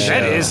hilarious Yeah. show.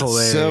 That is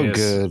hilarious. So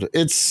good.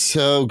 It's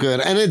so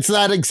good. And it's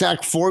that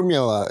exact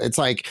formula. It's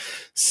like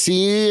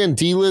C and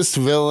D-list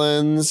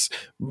villains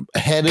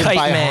headed Kite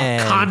by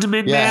Man.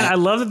 Condiment Yeah. Man. I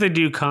love that they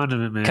do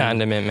Condiment Man.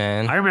 Condiment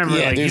Man. I remember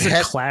Yeah, like dude, he's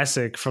a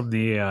classic from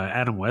the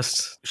Adam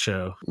West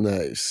show.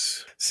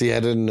 Nice. See, I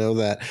didn't know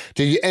that.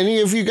 Did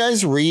any of you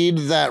guys read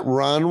that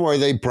run where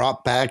they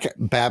brought back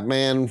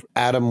Batman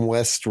Adam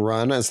West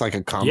run as like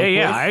a comic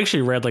Yeah. book? I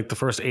actually read like the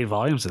first 8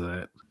 volumes of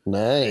that.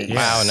 Nice.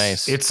 Wow,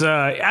 nice. It's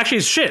actually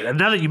it's shit. And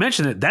now that you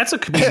mention it, that's a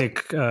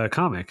comedic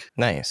comic.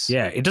 Nice.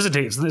 Yeah, it doesn't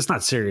take. It's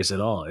not serious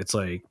at all. It's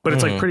like, but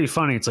it's like pretty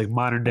funny. It's like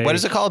modern day. What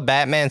is it called?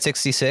 Batman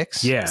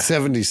 66? Yeah.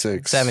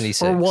 76.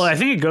 76. Or well, I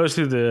think it goes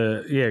through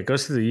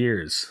the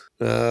years.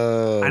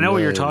 I know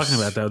what you're talking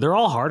about though. They're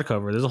all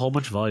hardcover. There's a whole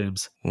bunch of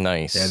volumes.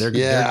 Nice. Yeah, they're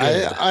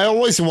Yeah, good. I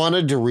always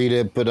wanted to read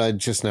it, but I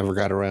just never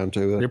got around to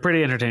They're it.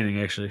 pretty entertaining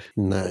actually.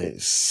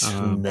 Nice.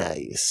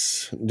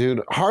 Nice.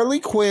 Dude, Harley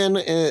Quinn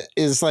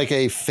is like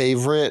a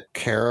favorite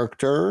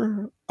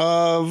character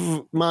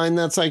of mine.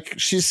 That's like,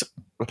 she's,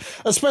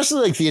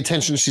 especially like the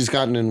attention she's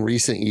gotten in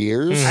recent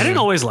years. I didn't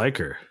always like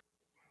her.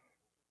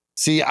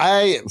 See,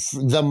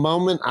 the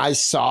moment I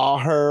saw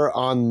her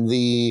on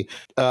the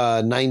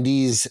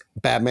 90s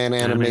Batman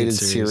animated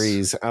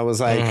series, I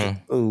was like,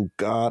 oh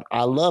God,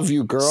 I love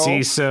you, girl.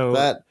 See, so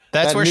That's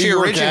that where New she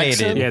York originated.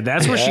 accent? yeah,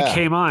 that's where Yeah. she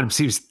came on.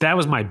 See, that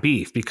was my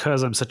beef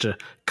because I'm such a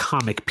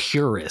comic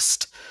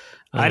purist.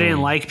 I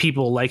didn't like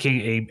people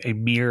liking a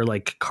mere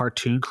like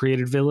cartoon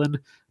created villain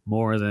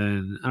more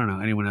than I don't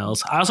know anyone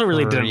else. I also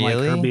really didn't like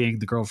her Really? being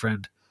the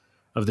girlfriend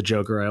of the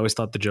Joker. I always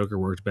thought the Joker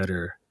worked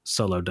better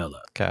solo dolo.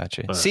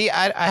 Gotcha. But- See,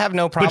 I have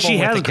no problem But she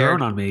with has the grown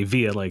character. on me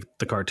via like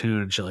the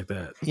cartoon and shit like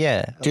that.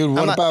 Yeah. Dude,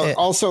 what I'm not- about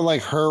also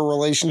like her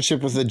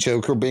relationship with the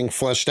Joker being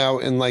fleshed out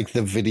in like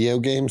the video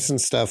games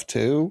and stuff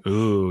too?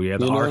 Ooh, yeah,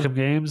 the You know? Arkham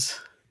games.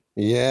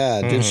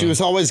 Yeah, dude, she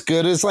was always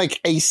good as like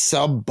a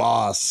sub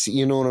boss.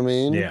 You know what I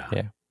mean? Yeah.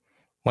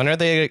 When are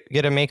they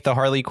going to make the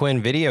Harley Quinn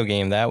video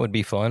game? That would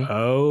be fun.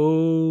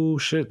 Oh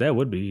shit, that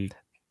would be.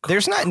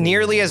 There's not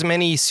nearly as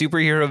many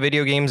superhero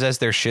video games as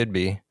there should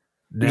be.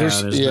 No,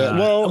 There's- there's yeah, not.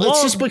 well,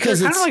 it's just because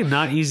they're it's- kind of like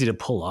not easy to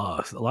pull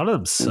off. A lot of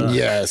them suck.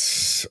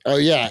 Yes. Oh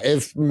yeah.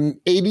 If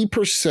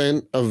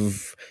 80%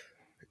 of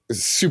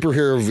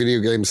superhero video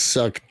games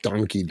suck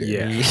donkey dick.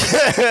 Yeah.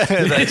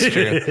 That's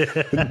true.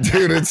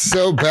 Dude, it's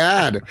so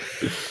bad.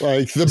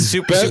 Like the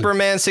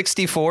Superman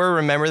 64.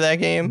 Remember that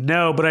game?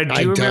 No, but I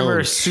do remember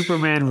don't.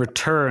 Superman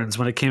Returns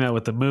when it came out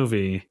with the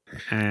movie.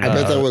 And I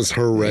bet that was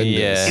horrendous.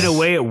 yeah. in a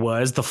way it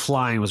was. The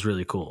flying was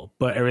really cool,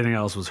 but everything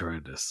else was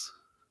horrendous.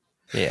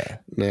 Yeah.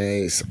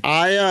 Nice.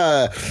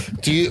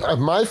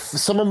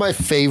 Some of my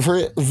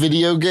favorite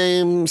video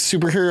game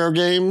superhero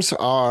games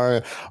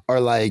are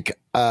like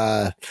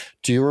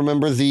do you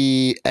remember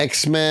the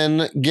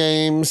X-Men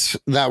games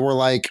that were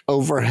like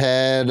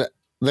overhead?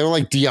 They were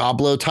like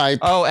Diablo type.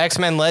 Oh,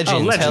 X-Men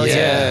Legends. Hell yeah.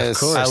 Yes. Of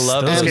course. I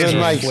love Those and those games then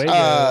are like way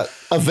good.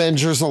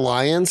 Avengers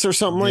Alliance or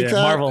something like Yeah,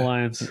 that. Marvel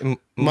Alliance.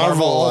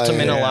 Marvel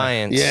Ultimate yeah.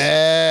 Alliance.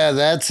 Yeah,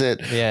 that's it.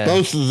 Yeah.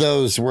 Both of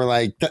those were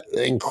like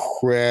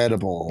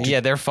incredible. Yeah,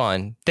 they're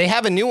fun. They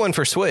have a new one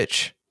for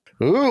Switch.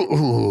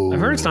 Ooh. I've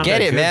heard it's not Get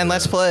that it, good, man. though.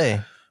 Let's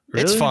play.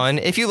 It's Really? fun.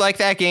 If you like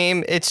that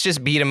game, it's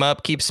just beat 'em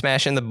up, keep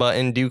smashing the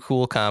button, do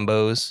cool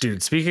combos.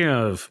 Dude, speaking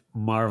of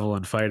Marvel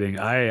and fighting,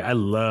 I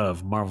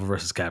love Marvel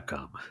vs.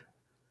 Capcom.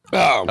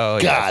 Oh, Oh,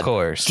 God. yeah, of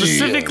course.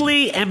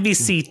 Specifically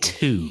MVC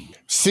 2.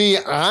 See,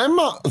 I'm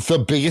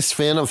the biggest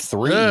fan of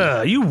 3.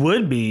 You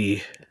would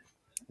be.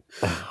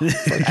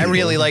 I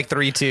really like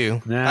 3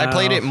 too. No, I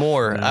played it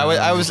more. no.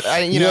 I was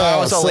a Yeah,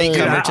 late same.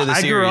 comer to the I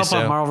series. grew up on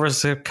so. Marvel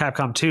vs.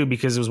 Capcom 2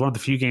 because it was one of the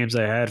few games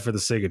I had for the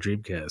Sega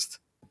Dreamcast.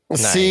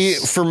 See,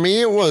 Nice. for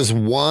me, it was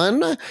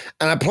 1, and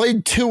I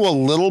played 2 a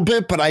little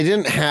bit, but I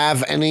didn't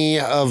have any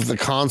of the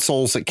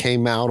consoles that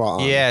came out on.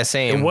 Yeah,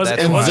 same. It was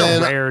That's it was why.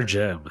 then- a rare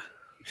gem.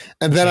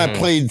 And then I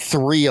played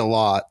 3 a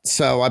lot.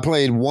 So I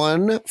played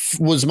 1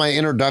 was my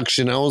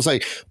introduction. I was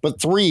like, but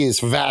 3 is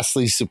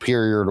vastly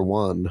superior to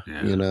 1,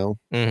 Yeah. you know?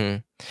 Mm-hmm.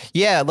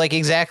 Yeah, like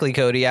exactly,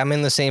 Cody. I'm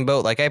in the same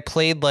boat. Like I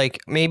played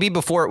like maybe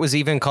before it was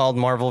even called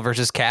Marvel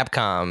versus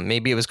Capcom.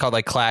 Maybe it was called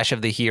like Clash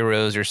of the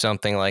Heroes or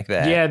something like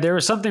that. Yeah, there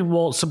was something.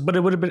 Well, but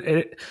it would have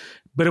been.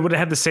 But it would have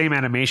had the same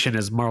animation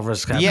as Marvel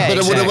vs. Capcom. Yeah,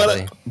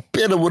 exactly.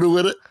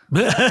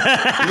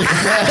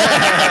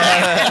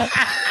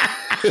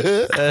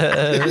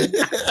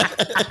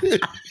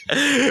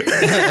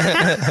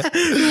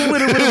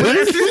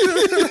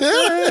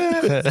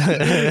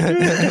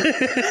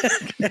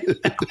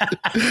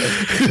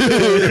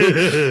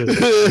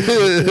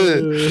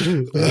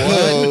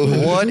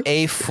 What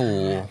a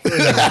fool.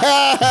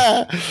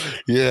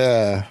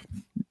 Yeah.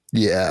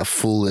 Yeah.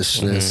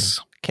 Foolishness.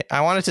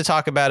 I wanted to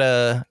talk about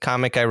a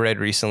comic I read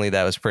recently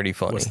that was pretty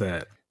funny. What's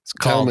that? It's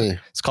Tell called, me.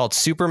 It's called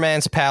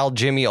Superman's pal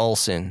Jimmy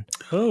Olsen.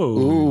 Oh,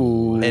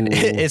 Ooh. And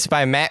it's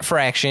by Matt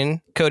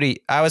Fraction.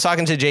 Cody, I was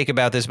talking to Jake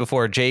about this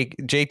before. Jake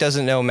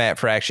doesn't know Matt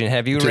Fraction.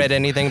 Have you read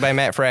anything by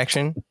Matt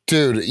Fraction?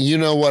 Dude, you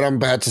know what I'm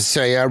about to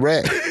say. I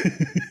read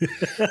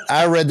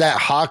that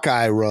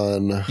Hawkeye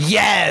run.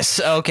 Yes.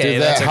 Okay.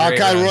 Dude, that's that a great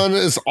Hawkeye run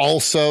is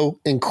also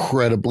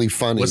incredibly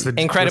funny.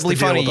 Incredibly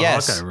deal funny, with the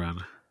yes. Hawkeye run?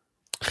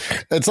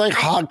 It's like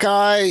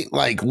Hawkeye,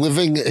 like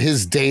living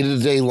his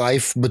day-to-day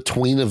life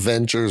between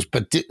Avengers,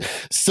 but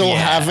still Yeah.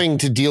 having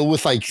to deal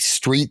with like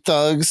street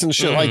thugs and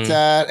shit like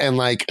that. And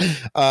like,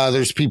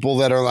 there's people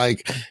that are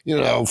like, you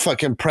know,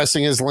 fucking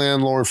pressing his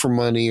landlord for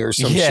money or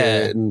some Yeah.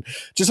 shit, and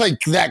just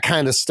like that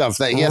kind of stuff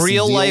that he has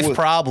Real to deal life with,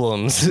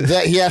 problems.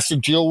 that he has to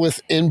deal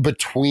with in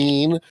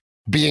between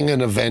being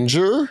an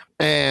Avenger,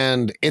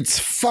 and it's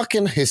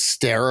fucking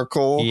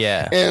hysterical.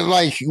 Yeah. It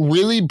like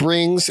really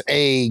brings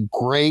a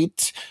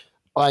great,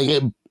 like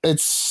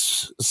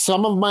it's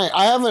some of my,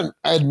 I haven't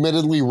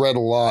admittedly read a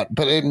lot,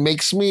 but it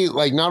makes me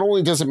like, not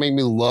only does it make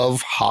me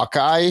love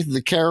Hawkeye,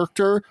 the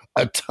character,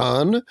 a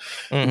ton,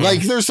 Mhm.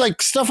 like there's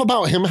like stuff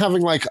about him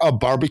having like a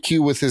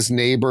barbecue with his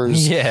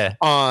neighbors Yeah.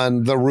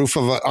 on the roof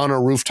of on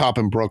a rooftop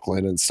in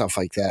Brooklyn and stuff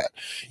like that.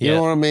 You Yeah.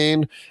 know what I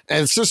mean?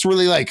 And it's just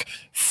really like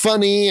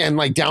funny and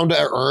like down to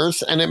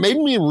earth. And it made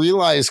me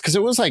realize, because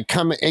it was like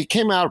it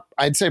came out,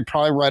 I'd say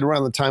probably right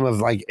around the time of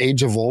like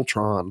Age of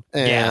Ultron.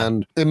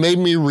 And it made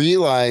me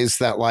realize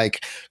that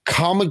like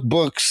comic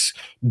books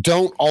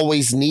don't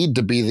always need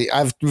to be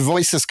I've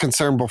voiced this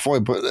concern before,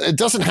 but it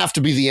doesn't have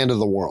to be the end of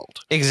the world.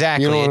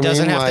 Exactly. You know what It I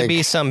doesn't mean? have to Like-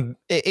 be some.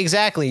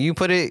 Exactly. You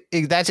put it.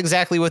 That's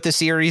exactly what the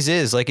series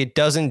is. Like it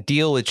doesn't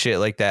deal with shit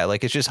like that.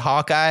 Like it's just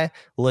Hawkeye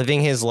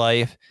living his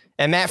life.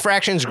 And Matt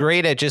Fraction's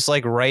great at just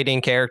like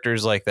writing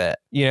characters like that,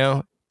 you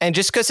know? And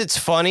just because it's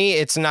funny,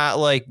 it's not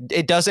like,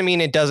 it doesn't mean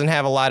it doesn't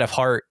have a lot of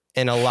heart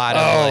and a lot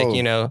of Oh. like,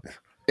 you know.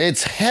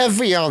 It's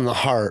heavy on the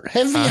heart,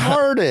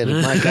 heavy-hearted,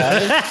 my guy.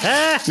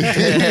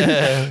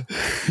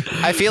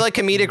 I feel like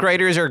comedic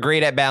writers are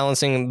great at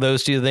balancing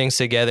those two things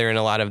together in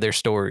a lot of their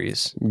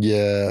stories.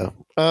 Yeah.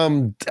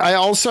 I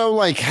also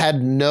like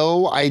had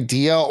no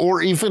idea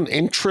or even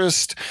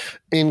interest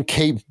in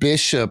Kate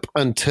Bishop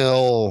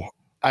until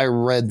I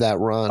read that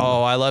run.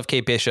 Oh, I love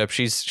Kate Bishop.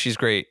 She's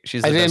great.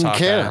 She's the I best didn't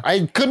care. Hawkeye.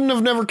 I couldn't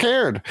have never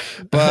cared.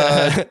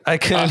 But I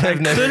couldn't have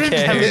never Couldn't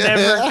have cared.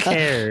 never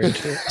cared.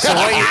 So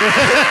what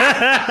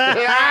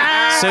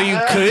so you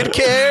could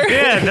care?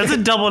 Yeah, that's a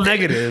double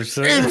negative.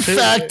 So. in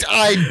fact,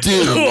 I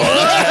do.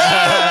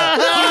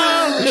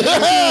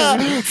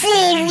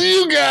 Fooled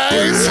you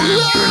guys.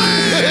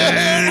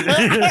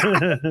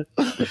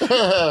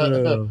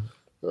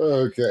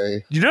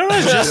 Okay. You know what I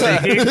was just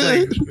thinking?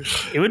 Like,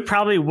 it would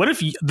probably. What if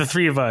the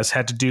three of us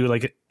had to do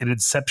like an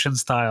Inception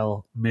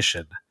style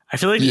mission? I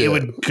feel like it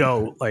would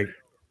go like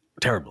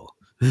terrible.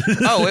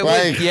 Oh, it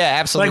Like- would. Yeah,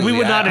 absolutely. Like we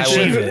would not I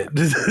achieve would-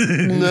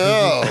 it.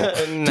 No,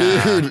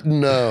 Nah. dude,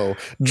 no.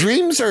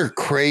 Dreams are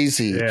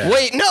crazy. Yeah.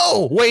 Wait,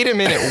 no. Wait a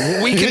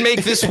minute. We can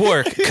make this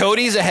work.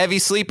 Cody's a heavy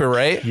sleeper,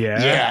 right?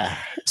 Yeah. Yeah.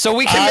 So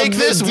we can make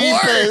this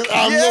work.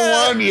 I'm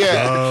the one.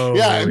 Yeah. Oh,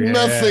 yeah. yeah.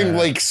 Nothing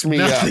wakes me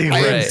Nothing up. I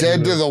am wakes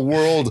dead to the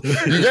world.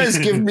 You guys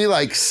give me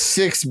like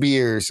 6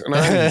 beers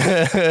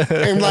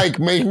and like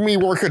make me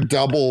work a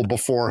double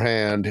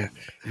beforehand.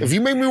 If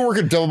you make me work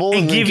a double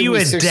And and then give you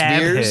me a 6 dab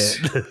beers,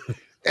 hit.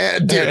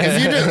 dude,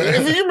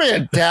 if you give me a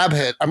dab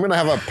hit, I'm gonna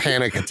have a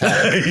panic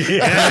attack.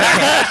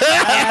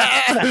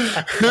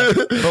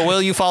 But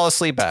will you fall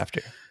asleep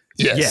after?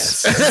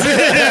 Yes.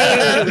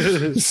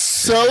 Yes.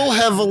 So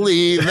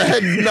heavily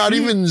that not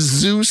even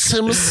Zeus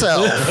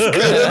himself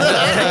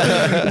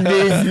could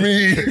move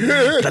me.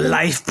 The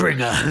life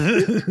bringer.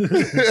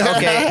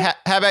 Okay,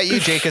 how about you,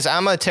 Jake? Because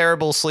I'm a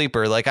terrible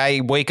sleeper. Like I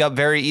wake up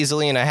very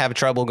easily and I have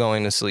trouble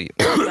going to sleep.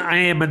 I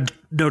am a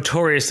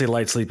notoriously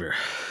light sleeper.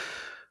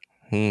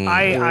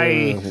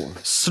 I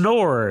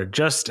snore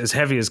just as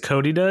heavy as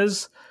Cody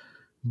does.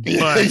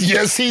 But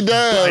Yes, he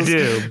does. I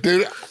do.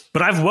 Dude,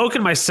 But I've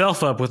woken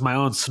myself up with my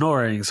own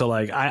snoring, so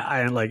like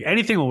I like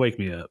anything will wake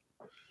me up.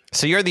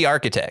 So you're the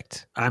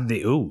architect. I'm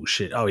the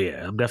shit. Oh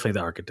yeah, I'm definitely the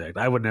architect.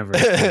 I would never.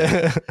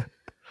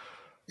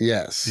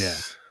 yes. Yeah.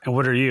 And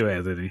what are you,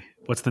 Anthony?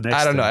 What's the next?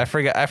 I don't know.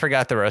 thing? I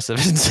forgot the rest of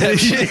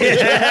Inception.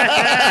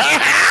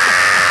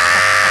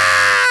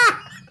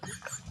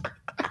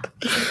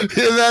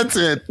 That's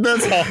it.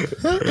 That's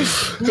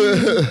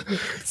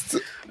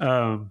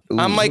all.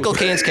 I'm Michael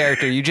Caine's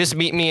character. You just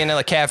meet me in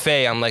a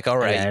cafe. I'm like, all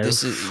right, Hello.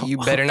 this is. You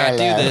better not do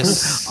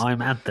this,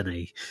 I'm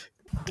Anthony.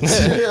 Dude,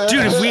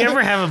 if we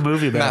ever have a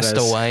movie about Master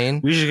us, Wayne.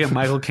 we should get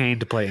Michael Caine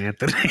to play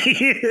Anthony.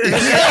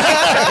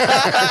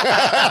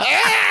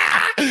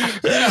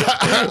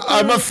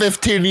 I'm a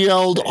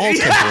 15-year-old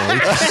altar boy.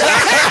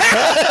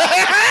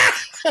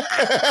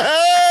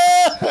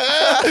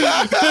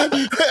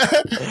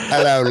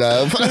 Hello,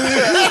 love.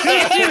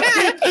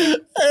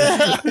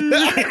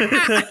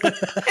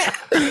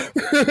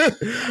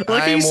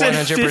 Like I'm you said,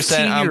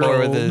 100% on board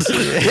with this.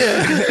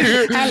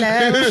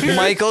 Hello.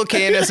 Michael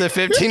Caine is a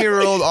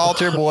 15-year-old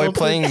altar boy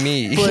playing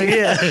me. Like,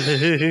 yeah.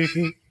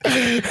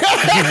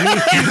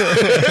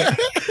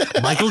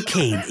 Michael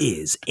Caine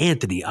is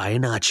Anthony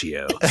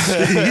Iannaccio.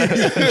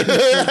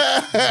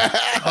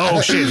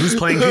 Oh shit! Who's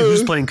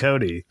playing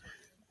Cody?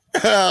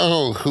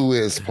 Oh, who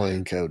is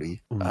playing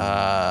Cody?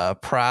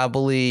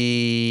 Probably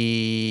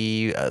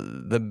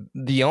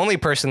the only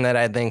person that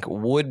I think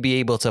would be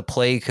able to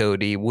play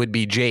Cody would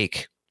be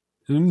Jake.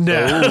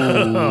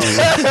 No,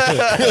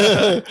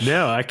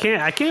 no, I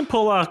can't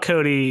pull off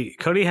Cody.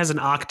 Cody has an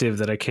octave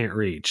that I can't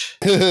reach.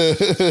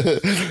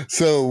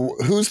 So,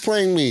 who's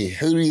playing me?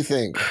 Who do you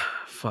think?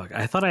 Fuck,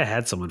 I thought I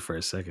had someone for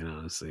a second.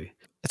 Honestly,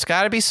 It's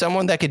got to be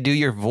someone that could do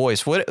your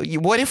voice. What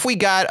if we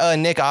got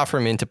Nick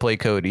Offerman to play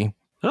Cody?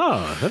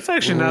 oh, that's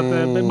actually not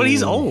that bad. But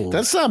he's old.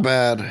 That's not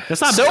bad. That's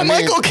not. So bad.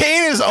 Michael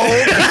Caine is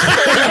old.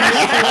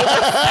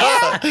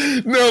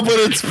 No, but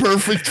it's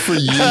perfect for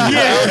you.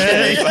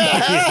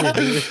 Yeah.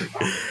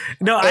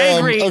 No, I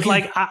agree. okay.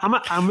 Like,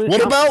 I'm.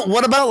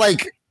 What about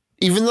like,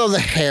 even though the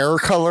hair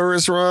color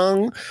is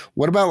wrong,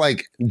 what about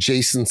like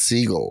Jason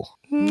Segel?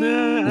 Nah,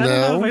 I don't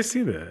know if I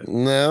see that.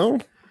 No?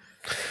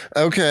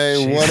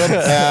 Okay, what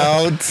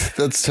about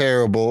that's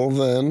terrible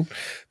then.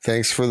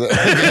 Thanks for the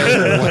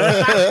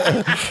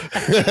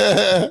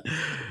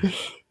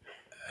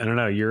I don't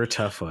know. You're a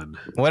tough one.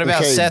 What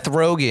about Okay. Seth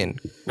Rogen,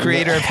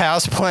 creator of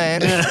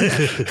Houseplant?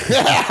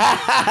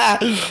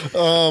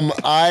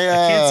 I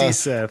Can't see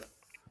Seth.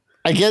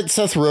 I get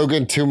Seth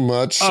Rogen too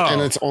much, Oh.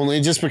 and it's only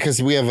just because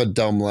we have a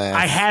dumb laugh.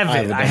 I have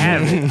it. I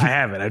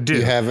have it. I do.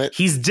 You have it?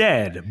 He's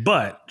dead,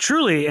 but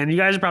truly, and you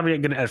guys are probably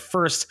going to at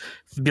first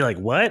be like,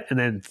 "What?" and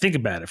then think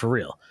about it for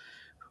real.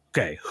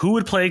 Okay, who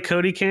would play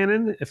Cody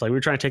Cannon if like we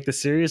were trying to take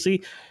this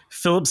seriously?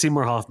 Philip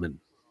Seymour Hoffman.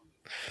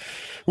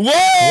 Whoa!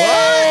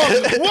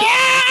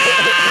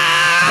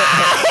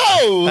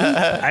 Whoa!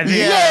 I think.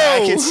 Yeah,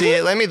 Yo! I can see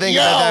it. Let me think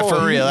about that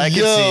for real. I can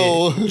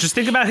see it. Just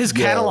think about his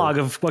catalog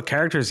of what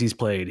characters he's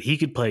played. He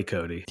could play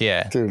Cody.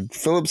 Yeah. Dude,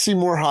 Philip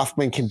Seymour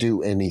Hoffman can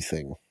do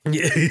anything.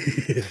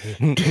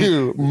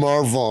 Dude,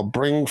 Marvel,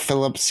 bring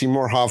Philip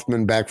Seymour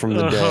Hoffman back from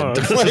the dead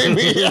to play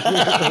me.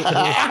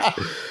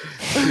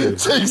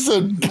 Takes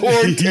a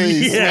poor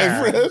taste,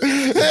 Yeah. my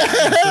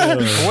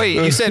friend. Wait,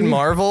 you said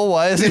Marvel?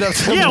 Why is it up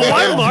to Yeah,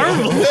 why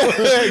Marvel?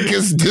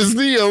 Because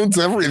Disney owns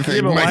Yeah,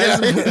 everything. but why I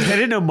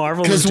didn't know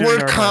Marvel was Because doing we're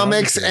our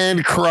comics biography.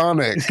 and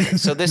chronic.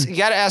 So this you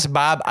got to ask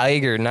Bob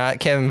Iger, not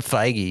Kevin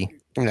Feige.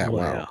 Yeah,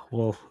 Well,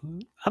 well.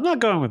 I'm not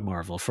going with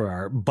Marvel for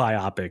our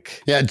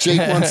biopic. Yeah, Jake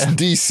wants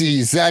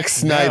DC. Zack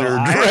Snyder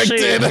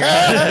directed.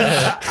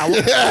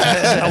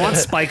 I want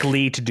Spike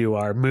Lee to do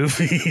our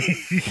movie.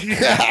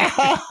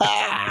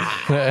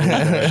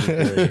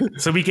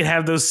 So we can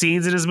have those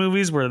scenes in his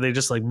movies where they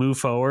just like move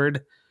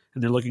forward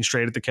and they're looking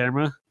straight at the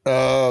camera.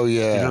 Oh,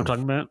 yeah. You know what I'm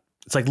talking about?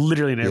 It's like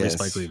literally in every Yes.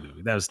 Spike Lee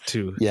movie. That was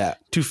too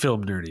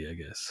film nerdy, I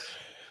guess.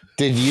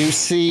 Did you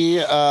see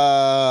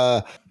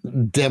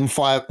Them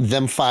Five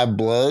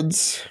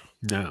Bloods?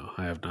 No,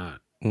 I have not.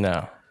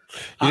 No.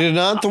 You did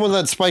not? The one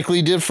that Spike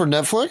Lee did for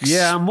Netflix?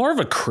 Yeah, I'm more of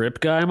a Crip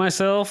guy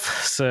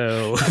myself,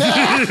 so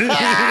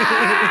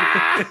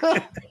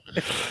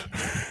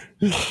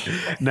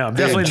no, I'm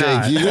definitely Jake,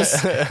 not.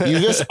 You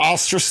just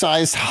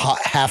ostracized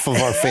half of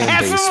our fan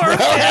Half of base. our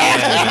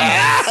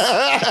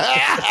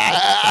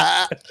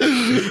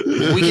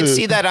We can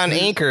see that on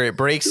Anchor. It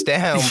breaks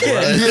down.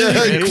 Blood.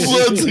 Yeah,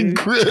 Bloods and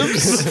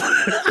Crips.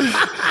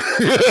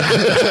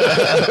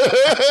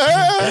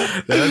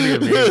 That would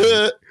be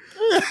amazing.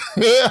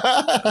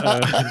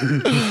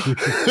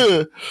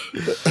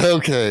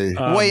 Okay.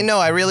 Wait, no,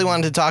 I really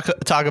wanted to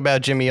talk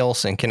about Jimmy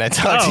Olsen. Can I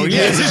talk to you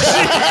guys?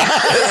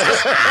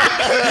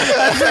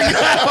 I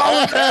forgot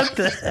all about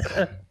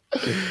that.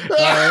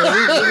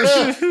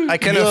 I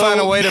couldn't find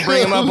a way to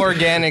bring him up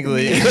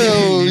organically.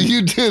 No,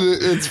 you did it.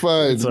 It's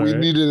fine. all We right.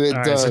 needed it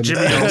All done. right, so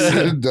Jimmy We needed Olsen.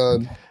 it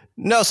done.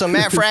 No, so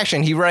Matt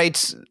Fraction, he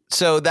writes.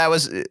 So that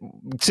was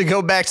to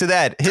go back to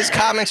that. His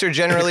comics are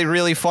generally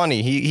really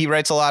funny. He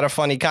writes a lot of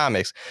funny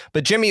comics.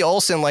 But Jimmy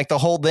Olsen, like the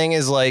whole thing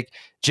is like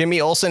Jimmy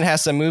Olsen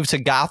has to move to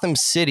Gotham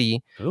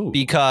City Ooh.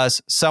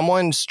 because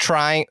someone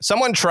tried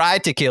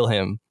to kill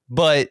him.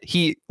 But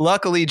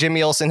luckily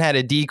Jimmy Olsen had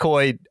a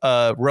decoy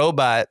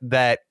robot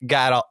that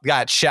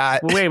got shot.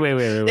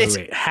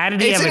 Wait. How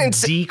did he it's have an a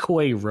insa-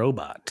 decoy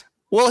robot?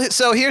 Well,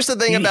 so here's the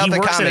thing about he the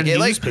works comic. at a It,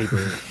 like,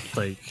 newspaper.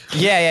 Like,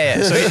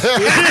 yeah. So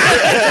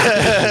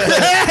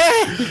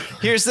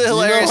here's the You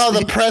hilarious. know how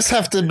the press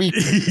have to be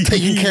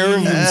taking care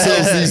of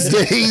themselves these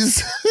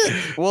days?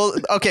 Well,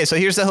 okay, so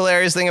here's the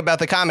hilarious thing about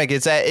the comic.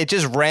 It's that it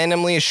just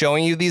randomly is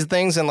showing you these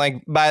things, and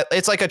like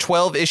it's like a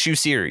 12-issue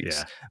series.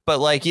 Yeah. But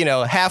like, you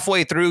know,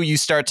 halfway through you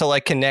start to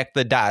like connect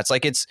the dots.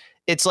 Like it's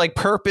like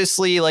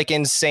purposely like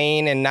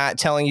insane and not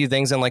telling you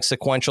things in like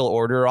sequential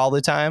order all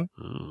the time.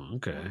 oh,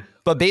 okay.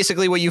 But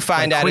basically what you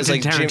find out is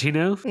like Quentin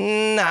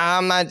Tarantino. Nah,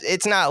 I'm not.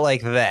 It's not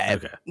like that.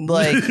 Okay.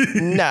 Like,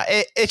 no,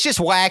 it's just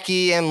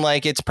wacky and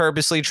like it's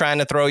purposely trying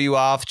to throw you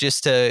off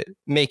just to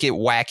make it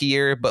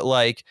wackier. But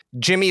like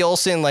Jimmy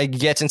Olsen like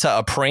gets into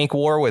a prank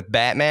war with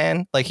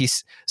Batman. Like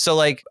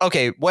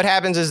okay, what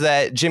happens is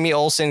that Jimmy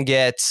Olsen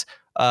gets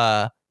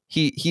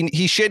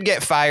he should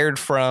get fired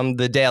from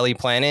the Daily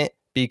Planet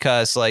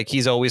because like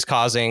he's always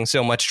causing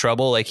so much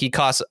trouble. Like he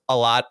cost them a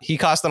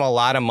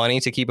lot of money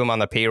to keep him on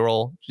the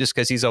payroll just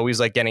because he's always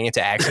like getting into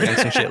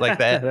accidents and shit like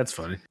that. That's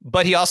funny.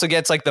 But he also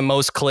gets like the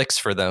most clicks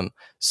for them.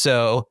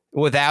 So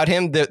without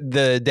him,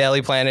 the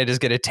Daily Planet is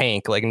going to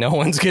tank. Like no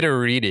one's going to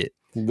read it.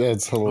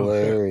 That's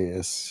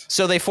hilarious.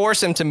 So they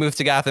force him to move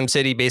to Gotham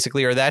City,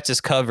 basically, or that's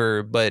his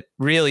cover. But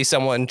really,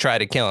 someone tried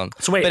to kill him.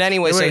 So wait, but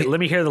anyway, let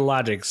me hear the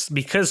logic.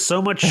 Because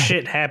so much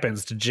shit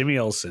happens to Jimmy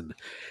Olsen,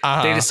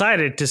 they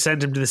decided to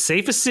send him to the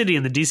safest city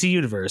in the DC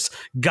universe,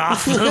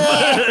 Gotham.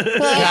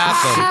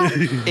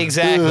 Gotham.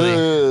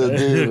 Exactly.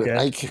 Dude,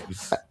 Okay.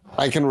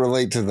 I can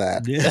relate to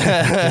that. Dude,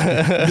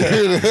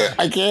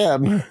 I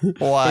can.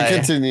 Why?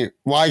 Continue.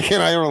 Why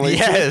can't I relate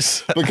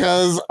Yes. to it?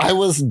 Because I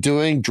was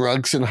doing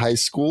drugs in high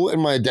school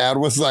and my dad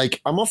was like,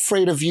 I'm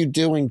afraid of you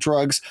doing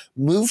drugs.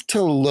 Move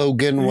to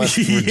Logan, West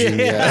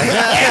Virginia.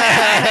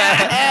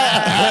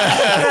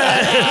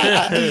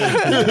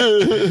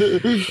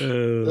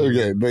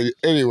 Okay, but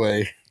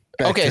anyway.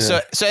 Okay, so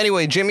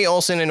anyway, Jimmy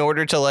Olsen, in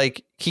order to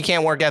like, he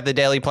can't work at the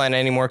Daily Planet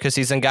anymore because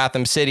he's in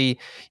Gotham City.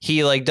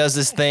 He like does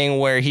this thing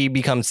where he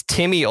becomes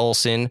Timmy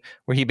Olsen,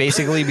 where he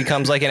basically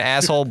becomes like an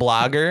asshole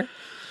blogger,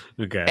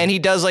 Okay. and he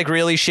does like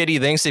really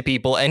shitty things to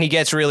people, and he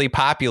gets really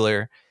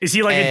popular. Is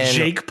he like a and-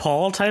 Jake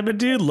Paul type of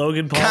dude?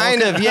 Logan Paul?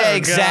 Kind of, yeah, Oh,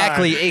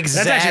 exactly, God. That's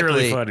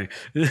actually really funny.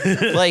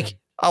 Like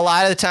a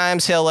lot of the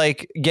times he'll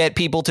like get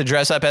people to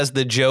dress up as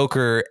the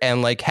Joker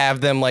and like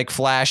have them like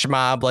flash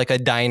mob like a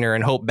diner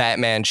and hope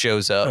Batman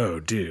shows up Oh,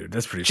 dude,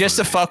 that's pretty just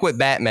to funny. fuck with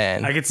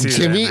Batman. I could see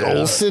Jimmy that, man.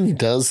 Olsen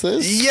does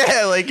this?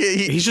 Yeah, like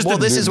He's just well, a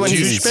this is when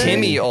he's douchebag.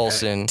 Timmy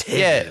Olsen. Timmy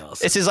Yeah,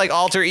 Olsen. it's his like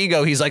alter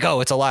ego. He's like, oh,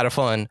 it's a lot of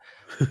fun.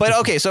 But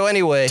okay, so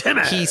anyway,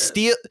 Timmy. he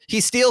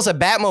steals a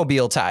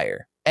Batmobile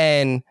tire,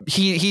 and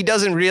he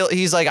doesn't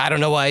he's like, I don't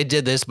know why I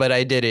did this, but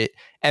I did it.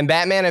 And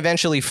Batman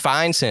eventually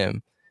finds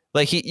him.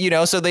 Like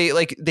so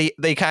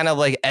they kind of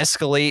like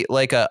escalate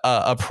like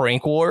a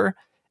prank war,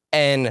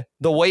 and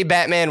the way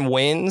Batman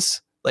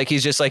wins, like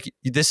he's just like,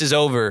 this is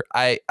over.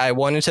 I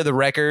went into the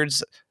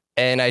records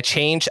and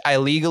I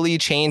legally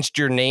changed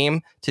your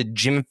name to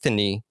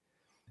Jimphony.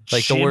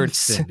 Like the word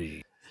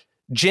Jimphony.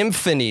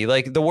 Jimphony,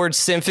 like the word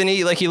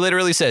symphony, like he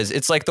literally says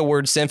it's like the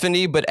word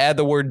symphony, but add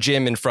the word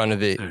Jim in front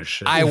of it. Oh,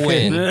 shit. I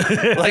win.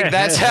 Like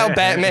that's how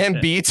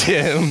Batman beats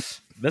him.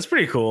 That's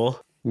pretty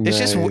cool. It's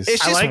just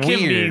I like weird.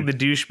 him being the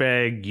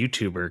douchebag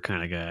YouTuber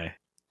kind of guy.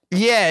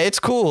 Yeah, it's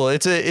cool.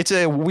 It's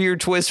a weird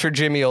twist for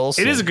Jimmy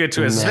Olsen. It is a good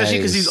twist, especially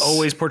because he's Nice.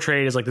 always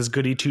portrayed as like this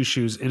goody two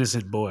shoes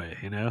innocent boy,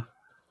 you know.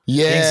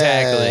 Yeah,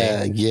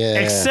 Exactly. Yeah,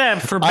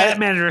 Except for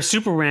Batman or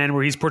Superman,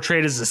 where he's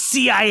portrayed as a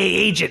CIA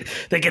agent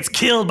that gets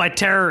killed by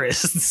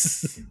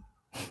terrorists.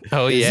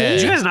 Oh yeah.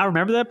 Did you guys not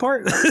remember that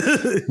part?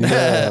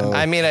 No.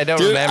 I mean, I don't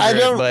Dude, remember I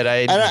don't- it, but I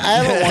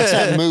haven't watched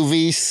that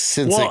movie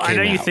since Well, it came I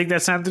know you out. think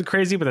that sounded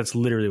crazy, but that's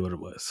literally what it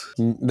was.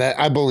 That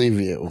I believe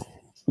you,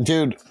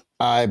 dude.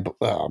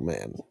 Oh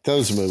man,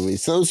 those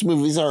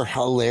movies are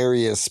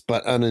hilarious,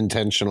 but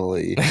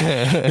unintentionally.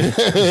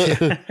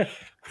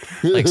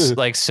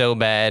 like so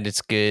bad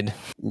it's good.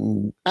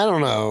 I don't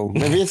know.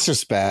 Maybe it's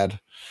just bad.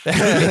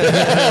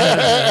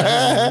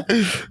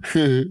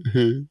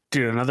 Dude,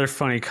 another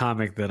funny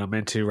comic that I'm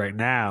into right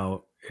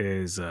now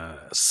is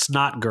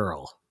Snot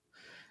Girl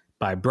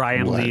by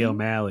Brian What? Lee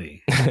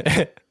O'Malley.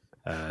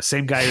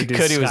 Same guy who did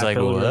Cody was Scott like,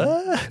 Pilgrim.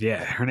 what?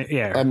 Yeah, her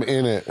I'm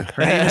in it.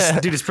 name is,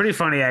 dude, it's pretty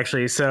funny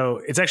actually.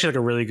 So it's actually like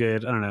a really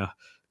good, I don't know,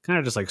 kind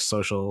of just like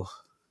social.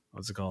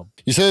 What's it called?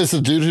 You said it's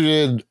the dude who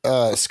did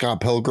Scott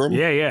Pilgrim.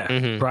 Yeah.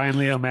 Mhm. Brian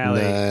Lee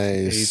O'Malley.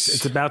 Nice.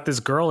 It's about this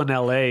girl in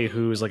LA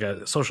who's like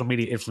a social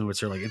media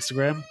influencer, like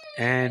Instagram,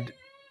 and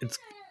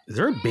is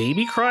there a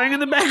baby crying in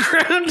the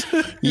background?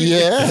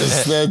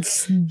 Yes,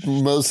 that's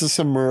Moses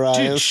and Mariah's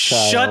Dude,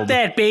 child. shut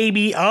that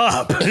baby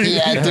up.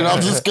 Yeah, dude, I'll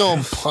just go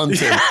and punt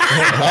it.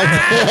 Oh,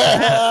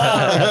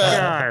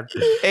 God.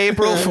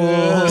 April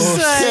Fools.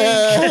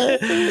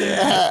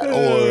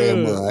 Or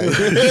am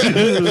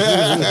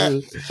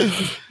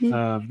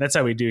I? That's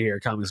how we do here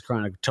at Comics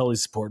Chronic. Totally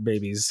support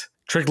babies.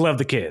 Trick love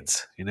the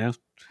kids, you know?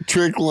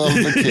 Trick love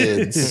the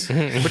kids.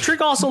 But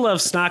Trick also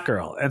loves Snot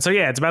Girl. And so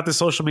yeah, it's about this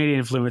social media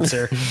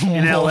influencer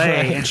in LA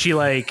and she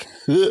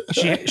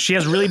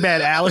has really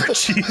bad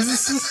allergies.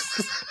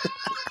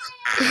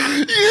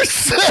 Your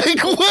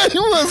segue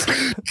was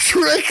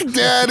Trick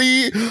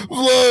Daddy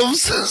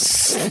loves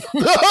Snot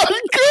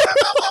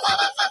Girl.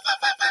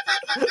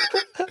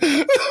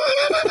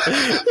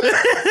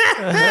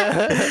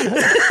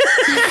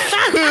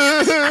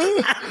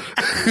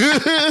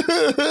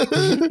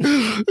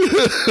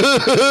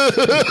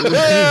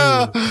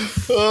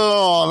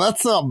 Oh,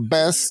 that's the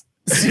best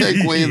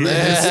segue in the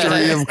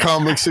history of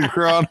Comics and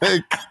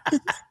Chronic.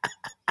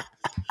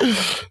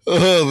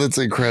 Oh, that's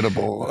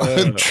incredible.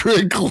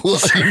 Trick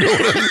loved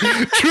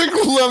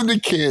the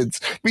kids.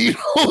 But you know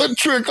what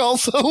Trick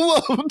also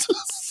loved?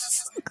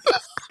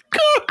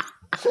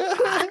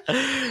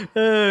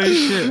 Oh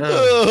shit.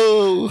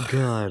 Oh Oh,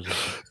 God.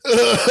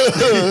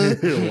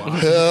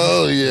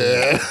 hell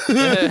yeah.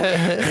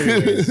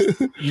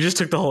 You just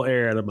took the whole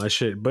air out of my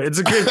shit, but it's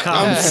a good I'm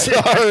comic.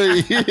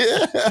 sorry.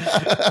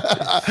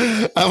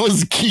 I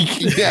was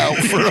geeking out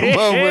for a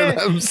moment.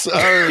 I'm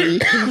sorry.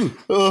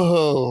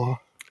 Oh.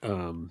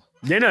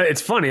 Yeah, no,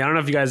 it's funny. I don't know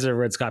if you guys ever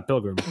read Scott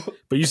Pilgrim,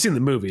 but you've seen the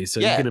movie, so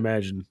Yeah. you can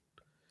imagine.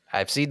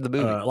 I've seen the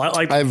movie.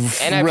 Like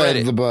I've And I've read read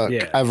it. the book.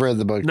 Yeah. I've read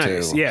the book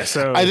nice. too. Yeah,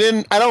 so I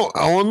don't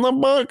own the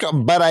book,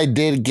 but I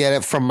did get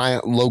it from my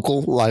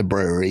local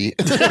library.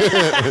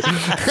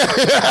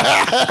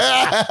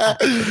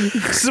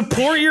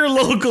 support your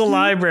local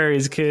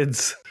libraries,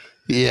 kids.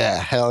 Yeah,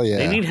 hell yeah.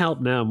 They need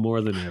help now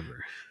more than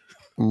ever.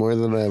 More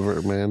than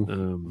ever,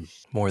 man.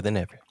 More than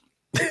ever.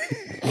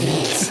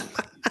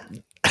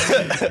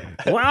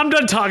 Well, I'm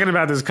done talking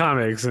about this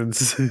comic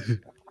since,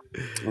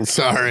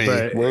 Sorry.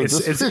 but We're it's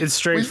just-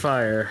 straight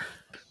fire.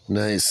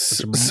 nice.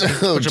 So,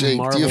 bunch of Jake, do you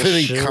Marvel have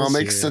any shills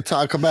comics here. to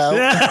talk about?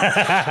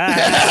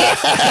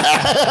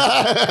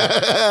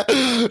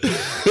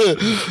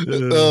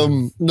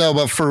 No,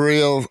 but for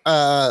real,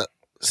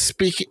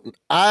 speaking,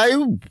 I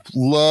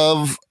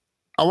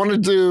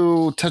wanted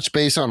to touch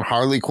base on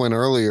Harley Quinn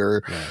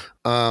earlier.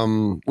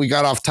 We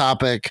got off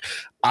topic.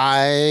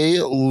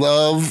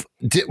 What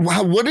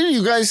did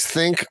you guys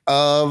think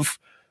of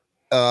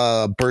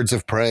Birds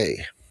of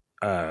Prey?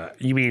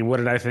 You mean what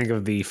did I think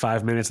of the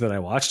 5 minutes that I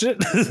watched it?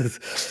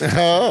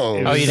 Oh,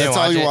 you that's didn't all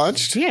watch you it?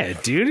 watched? Yeah,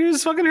 dude, it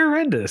was fucking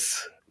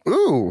horrendous.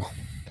 Ooh.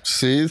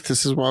 See,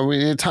 this is why we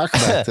need to talk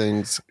about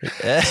things.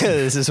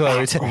 This is what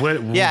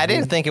we're Yeah, I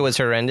didn't think it was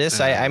horrendous.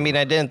 I mean,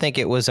 I didn't think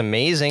it was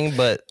amazing,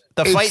 but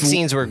the fight It's-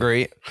 scenes were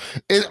great.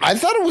 I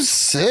thought it was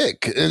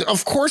sick.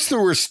 Of course, there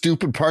were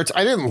stupid parts.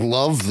 I didn't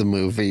love the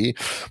movie,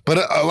 but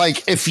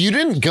like, if you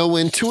didn't go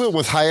into it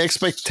with high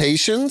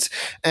expectations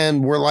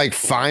and were like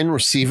fine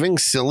receiving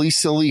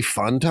silly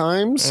fun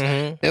times,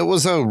 it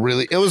was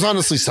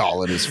honestly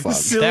solid as fuck.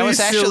 That was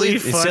actually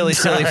silly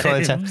fun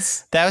times. time.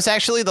 That was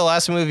actually the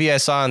last movie I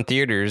saw in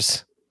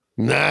theaters.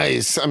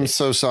 Nice. I'm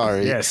so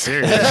sorry. Yeah,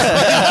 seriously.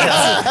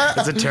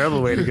 That's a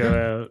terrible way to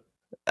go out.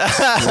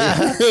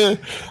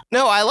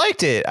 No, I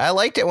liked it. I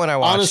liked it when I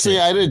watched Honestly,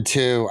 it. I did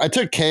too. I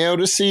took KO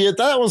to see it.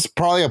 That was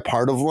probably a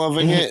part of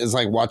loving it, is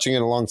like watching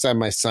it alongside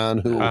my son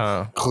who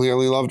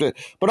clearly loved it.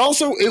 But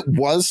also it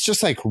was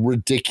just like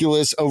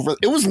ridiculous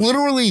it was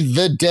literally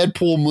the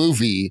Deadpool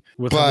movie.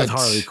 with but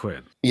Harley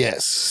Quinn.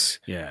 yes.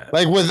 Yeah.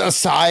 Like with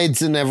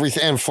asides and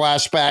everything and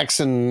flashbacks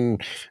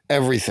and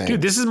everything.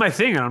 Dude, this is my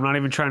thing, and I'm not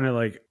even trying to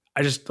like.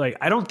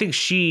 I don't think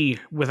she,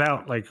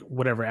 without like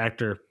whatever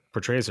actor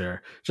portrays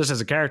her, just as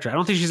a character, I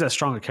don't think she's that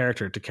strong a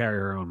character to carry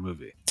her own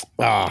movie.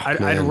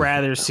 I'd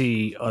rather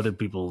see other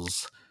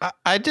people's.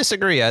 I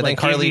disagree. I think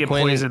give Harley me a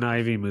Quinn. Poison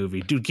Ivy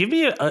movie, dude. Give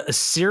me a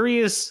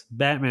serious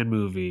Batman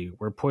movie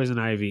where Poison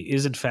Ivy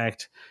is in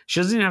fact, she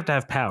doesn't even have to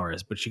have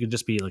powers, but she could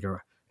just be like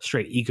a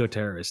straight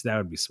eco-terrorist. That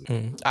would be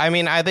sweet. I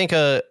mean, I think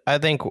a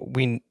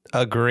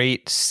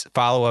great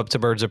follow up to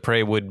Birds of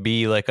Prey would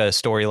be like a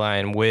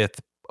storyline with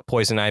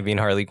Poison Ivy and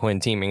Harley Quinn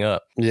teaming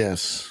up.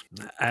 Yes.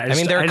 I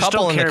mean, there are a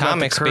couple in the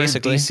comics,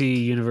 basically.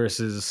 DC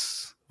Universe's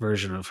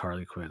version of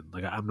Harley Quinn.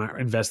 Like, I'm not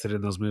invested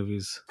in those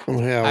movies.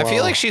 Yeah, I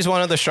feel like she's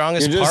one of the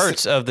strongest just-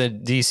 parts of the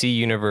DC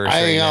universe.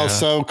 I right now.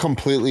 also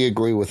completely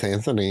agree with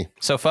Anthony.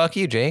 So fuck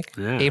you, Jake.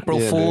 Yeah.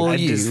 April Yeah, Fool dude.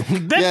 you.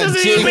 That Yeah,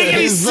 doesn't Jake even make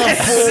any is the sense.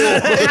 fool.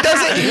 It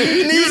doesn't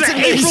need to make You're an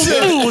April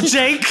sense. Fool,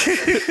 Jake.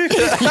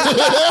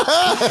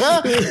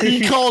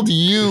 He called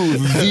you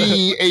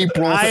the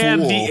April Fool. I am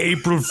the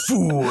April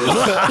Fool.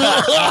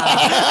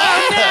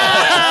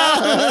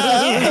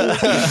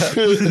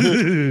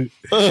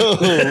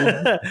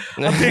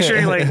 I'm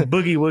picturing like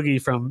Boogie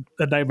Woogie from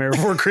The Nightmare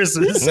Before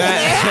Christmas.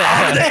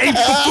 I'm the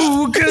April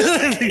Fool.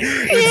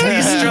 It's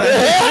me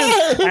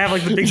struggling. I have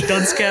like the big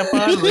dunce cap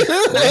on.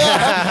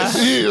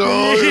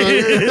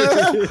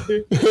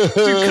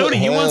 Dude, Cody,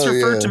 you once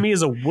referred to me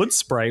as a wood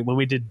sprite when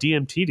we did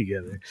DMT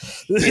together.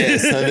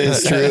 Yes, that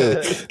is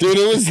true. Dude,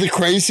 it was the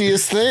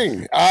craziest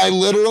thing. I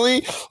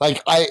literally,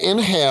 like, I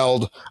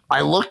inhaled,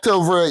 I looked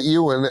over at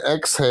you and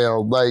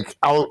exhaled, like,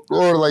 out,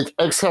 or like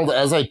exhaled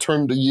as I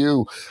turned to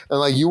you. And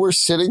like, you were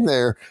sitting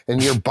there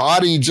and your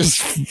body just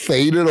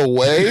faded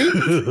away,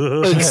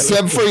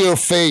 except for your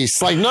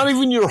face. Like, not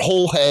even your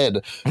whole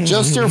head,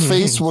 just your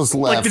face was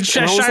left. Like the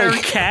And I was Cheshire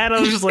like, Cat. I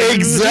was just like,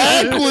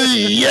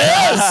 exactly.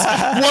 Yes.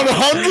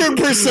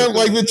 100%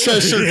 like the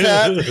Cheshire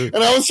Cat.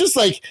 And I was just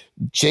like,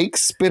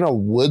 Jake's been a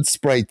wood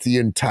sprite the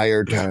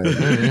entire time.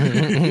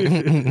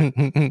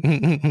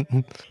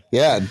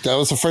 Yeah, that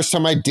was the first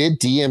time I did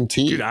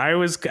DMT. Dude, I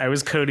was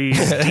Cody's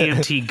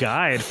DMT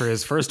guide for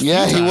his first.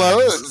 Yeah, few he times.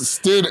 was.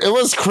 Dude, it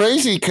was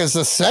crazy because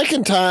the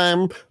second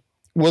time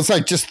was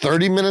like just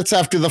 30 minutes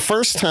after the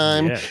first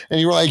time. Yeah. And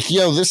you were like,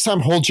 yo, this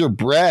time hold your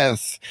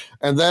breath.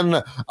 And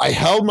then I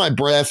held my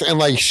breath and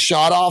like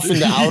shot off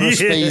into outer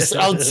space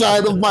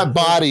outside of my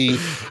body.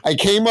 I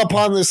came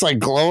upon this like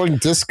glowing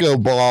disco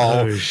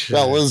ball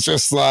that was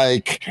just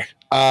like,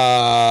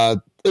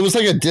 it was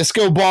like a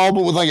disco ball,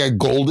 but with like a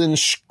golden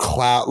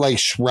cloud, like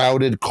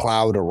shrouded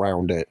cloud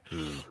around it.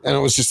 And it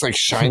was just like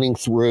shining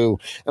through.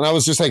 And I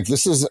was just like,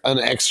 this is an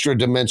extra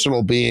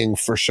dimensional being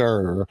for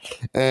sure.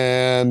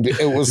 And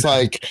it was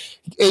like,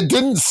 it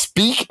didn't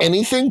speak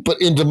anything, but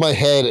into my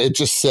head, it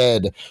just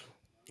said,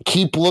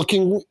 keep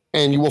looking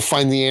and you will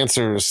find the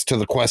answers to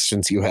the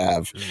questions you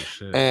have.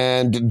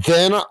 And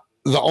then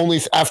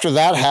after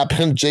that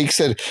happened, Jake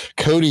said,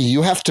 Cody,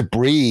 you have to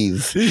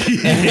breathe.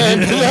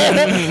 And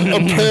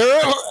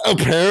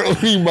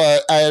apparently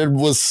I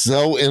was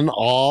so in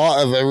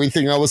awe of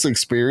everything I was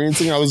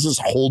experiencing. I was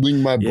just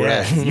holding my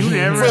breath. You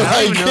never.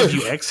 I don't even know if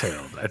you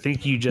exhaled. I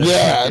think you just.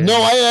 Yeah, no,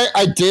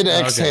 I did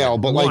exhale,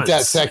 but like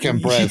that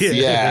second breath,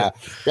 yeah.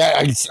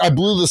 I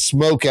blew the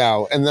smoke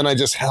out, and then I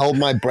just held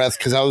my breath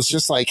because I was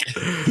just like,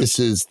 "This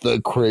is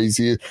the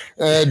craziest."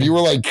 And you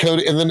were like,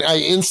 "Cody," and then I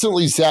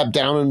instantly zapped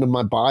down into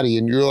my body,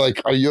 and you're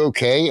like, "Are you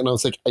okay?" And I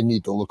was like, "I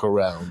need to look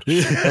around."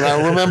 And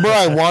I remember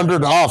I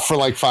wandered off for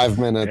like 5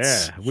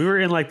 minutes. Yeah, we were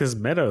in like this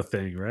meadow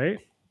thing, right?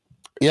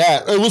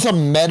 Yeah, it was a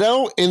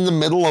meadow in the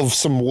middle of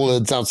some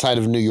woods outside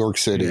of New York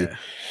City,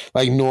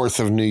 like north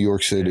of New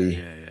York City.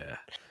 Yeah.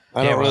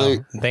 I don't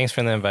really. Thanks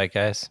for the invite,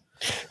 guys.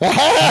 I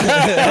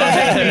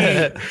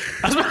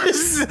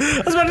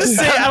was about to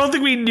say I don't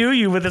think we knew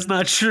you, but that's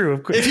not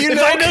true. If you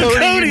know I know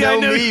Cody, you know I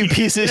know me, you. you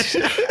piece of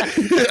shit.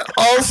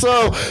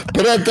 Also,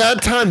 but at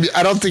that time,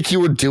 I don't think you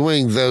were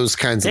doing those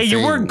kinds of Yeah,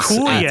 things. you weren't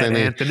cool yet,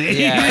 Anthony. Anthony.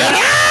 Yeah.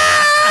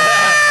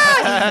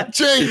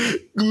 Jay,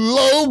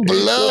 low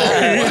blow.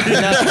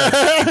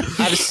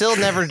 I've still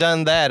never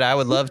done that. I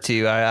would love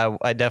to.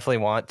 I definitely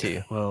want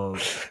to. Well,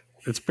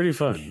 it's pretty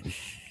fun.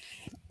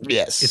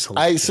 Yes,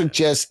 I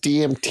suggest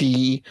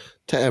DMT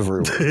to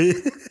everyone.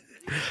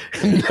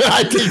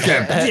 I think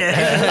that.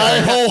 I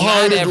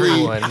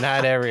wholeheartedly.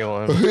 Not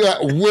everyone. Yeah,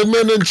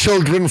 women and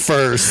children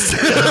first.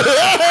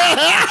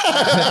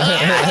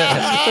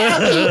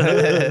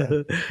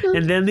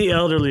 And then the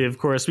elderly, of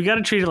course. We got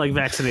to treat it like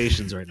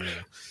vaccinations right now.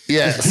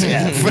 Yes,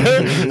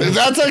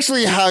 that's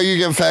actually how you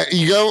get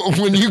you go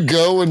when you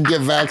go and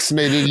get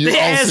vaccinated. You They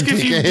also ask if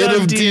take a you've hit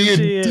done of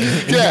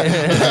DMT.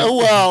 Yeah.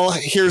 Well,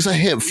 here's a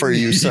hint for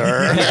you,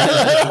 sir.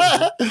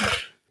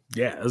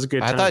 Yeah, it was a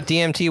good I time. thought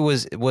DMT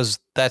was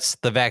that's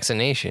the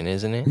vaccination,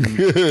 isn't it?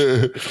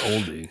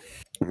 Oldie.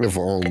 If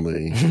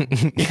only.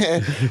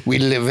 We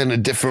live in a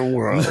different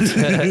world.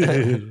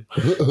 Dude,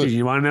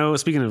 you want to know,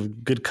 speaking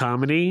of good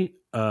comedy,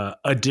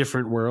 A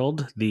Different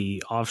World,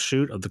 the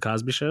offshoot of The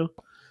Cosby Show?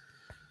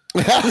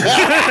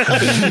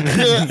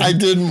 I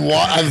didn't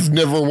I've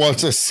never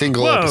watched a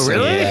single Whoa, episode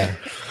really? of that.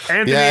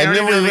 Anthony, Yeah, I I already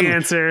never know the even-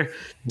 answer.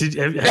 Have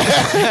you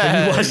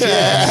watched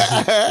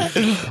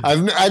it?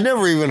 I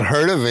never even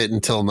heard of it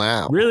until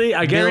now. Really?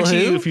 I Bill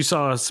guarantee you, who? if you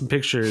saw some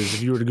pictures,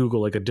 if you were to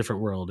Google like A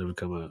Different World, it would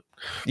come up.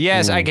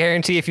 Yes, I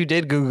guarantee if you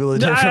did Google a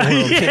different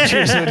world, Yeah.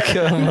 pictures would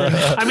come up.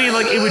 I mean,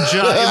 like it would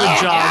jog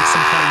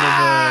some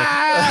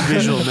kind of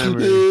visual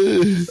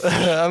memory.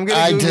 I'm gonna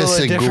I Google a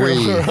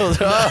disagree. different world.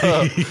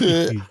 Oh,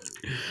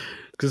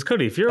 Because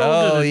Cody, if you're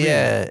older than me,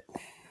 yeah.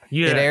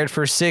 yeah, It aired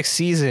for 6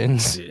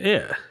 seasons.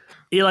 yeah,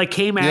 it like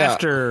came Yeah.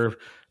 after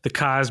the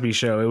Cosby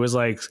Show. It was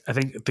like I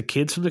think the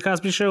kids from the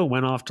Cosby Show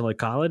went off to like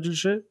college and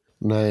shit.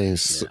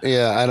 Nice.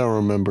 Yeah, I don't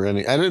remember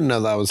any. I didn't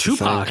know that was a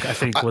Tupac, thing. I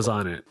think, was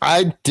on it.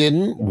 I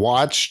didn't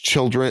watch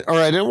I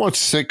didn't watch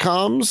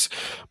sitcoms.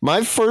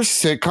 My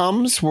first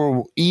sitcoms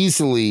were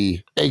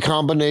easily a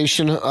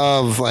combination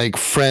of like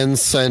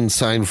Friends and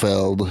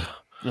Seinfeld.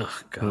 Oh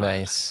god,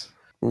 Nice.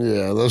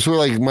 Yeah, those were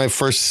like my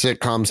first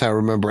sitcoms I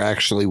remember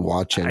actually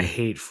watching. I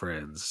hate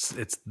Friends.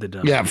 It's the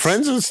dumbest. Yeah,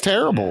 Friends is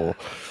terrible.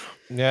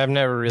 Yeah, I've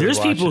never really There's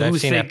watched people it. who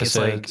I've seen think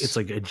episodes. it's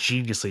like a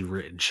geniusly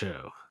written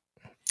show.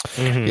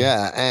 Mhm.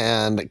 Yeah,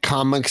 and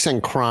Comics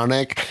and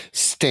Chronic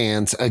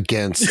stands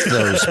against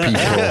those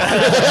people.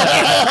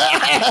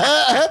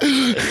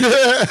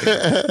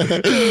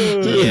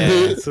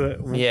 Yeah. So,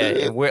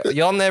 Yeah,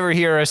 y'all never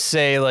hear us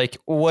say like,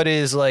 "What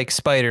is like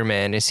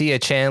Spider-Man? Is he a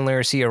Chandler?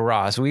 Is he a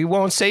Ross?" We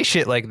won't say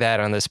shit like that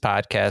on this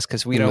podcast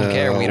because we don't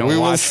care. We don't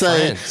will watch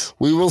say, Friends.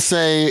 We will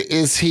say,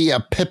 is he a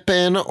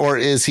Pippin or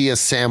is he a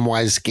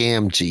Samwise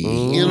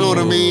Gamgee? You know what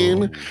I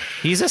mean?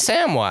 He's a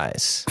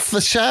Samwise.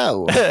 For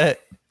sure.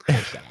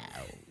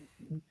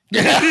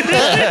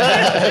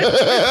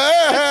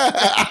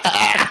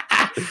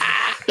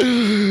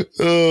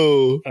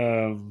 Oh,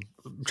 I'm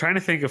trying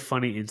to think of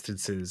funny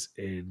instances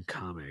in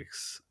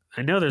comics.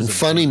 I know there's a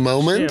Funny bunch.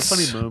 moments? Yeah,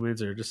 funny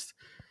moments, or just.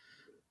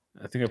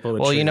 I think I pulled.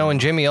 Well, you know, in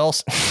Jimmy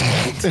Olsen.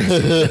 if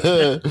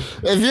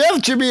you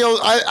have Jimmy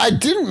I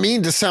didn't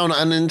mean to sound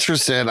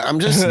uninterested. I'm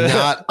just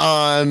not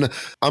on.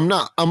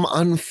 I'm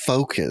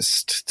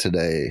unfocused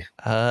today.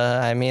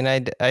 I mean, I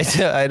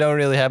don't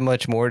really have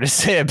much more to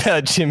say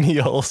about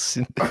Jimmy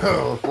Olsen.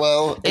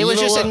 Well, It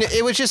was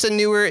just a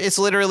newer. It's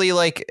literally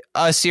like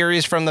a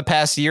series from the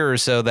past year or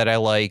so that I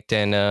liked,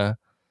 and I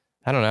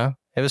don't know.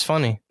 It was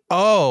funny.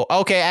 Oh,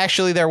 okay.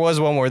 Actually, there was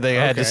one more thing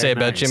I had to Okay, say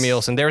about nice. Jimmy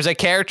Olsen. There was a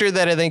character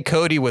that I think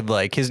Cody would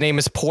like. His name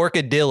is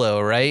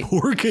Porkadillo, right?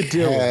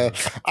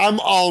 Porkadillo. I'm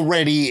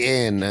already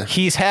in.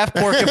 He's half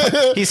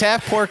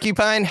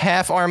porcupine,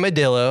 half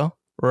armadillo,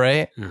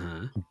 right?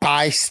 Uh-huh.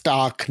 Buy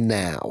stock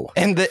now.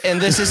 And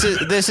this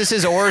is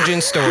his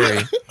origin story.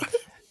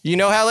 You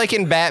know how like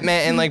in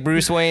Batman and like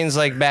Bruce Wayne's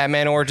like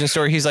Batman origin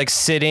story, he's like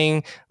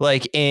sitting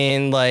like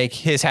in like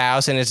his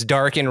house and it's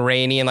dark and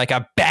rainy and like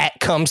a bat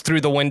comes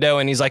through the window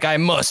and he's like, I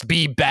must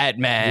be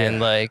Batman.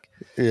 Like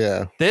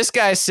Yeah. this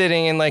guy's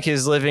sitting in like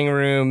his living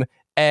room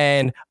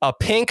and a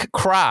pink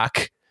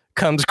croc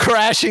comes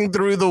crashing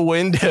through the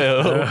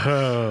window.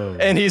 Oh.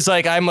 And he's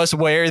like, I must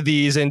wear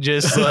these and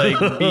just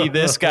like be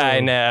this guy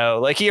now.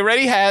 Like he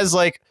already has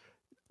like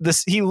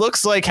this. He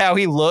looks like how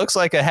he looks,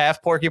 like a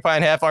half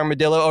porcupine, half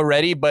armadillo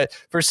already. But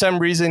for some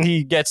reason,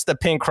 he gets the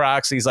pink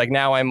Crocs. He's like,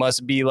 now I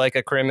must be like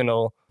a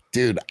criminal.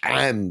 Dude,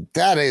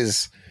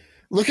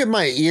 look at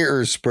my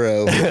ears,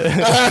 bro.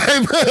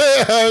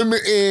 I'm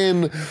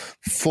in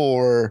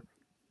for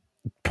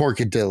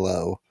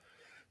Porkadillo.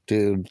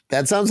 Dude,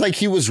 that sounds like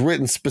he was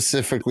written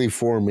specifically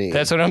for me.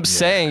 That's what I'm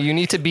saying. You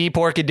need to be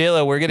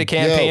Porkadillo. We're gonna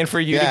campaign for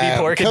you to be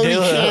Cody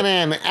Porkadillo.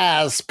 Cannon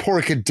as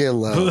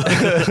Porkadillo.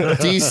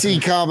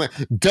 DC Comic,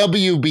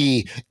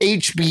 WB,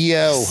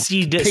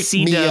 HBO. Pick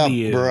me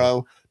up,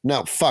 bro.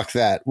 No, fuck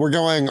that. We're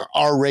going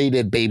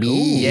R-rated, baby.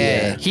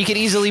 Yeah, he could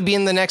easily be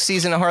in the next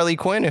season of Harley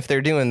Quinn if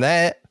they're doing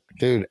that.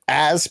 Dude,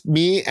 as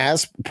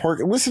Pork.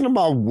 Listen to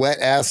my wet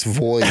ass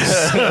voice.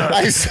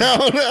 I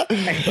sound like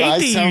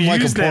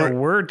like a that pork.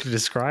 word to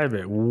describe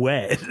it.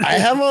 Wet.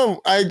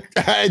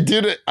 I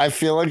did it. I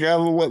feel like I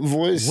have a wet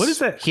voice. What is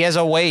that? He has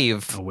a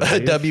wave, A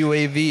wave?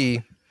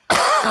 W-A-V.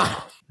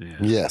 Yeah.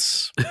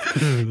 Yes.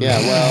 Yeah.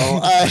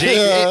 Well,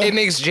 Jake, it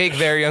makes Jake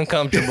very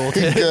uncomfortable.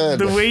 good.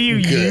 The way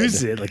you Good.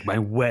 use it, like my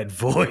wet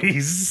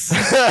voice.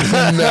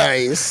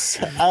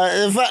 Nice.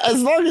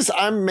 As long as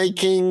I'm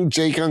making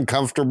Jake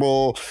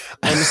uncomfortable,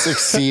 I'm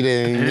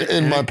succeeding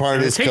in my part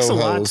And as it takes a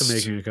lot co-host. to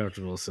make you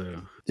comfortable. So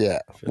Yeah.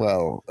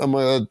 Well, I'm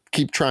gonna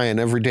keep trying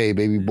every day,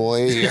 baby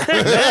boy.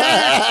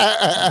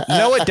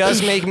 No, it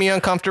does make me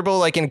uncomfortable,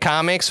 like in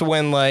comics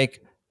when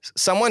like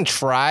someone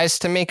tries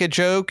to make a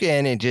joke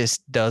and it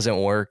just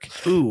doesn't work.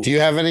 Ooh. Do you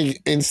have any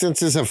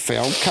instances of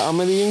failed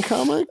comedy in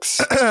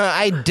comics?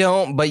 I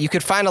don't, but you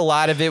could find a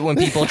lot of it when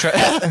people try.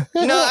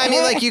 No, I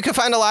mean, like you could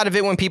find a lot of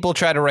it when people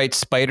try to write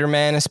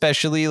Spider-Man,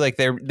 especially like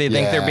they think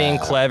they're being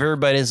clever,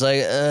 but it's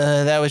like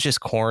that was just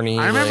corny.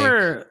 I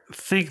remember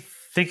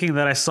thinking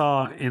that I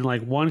saw in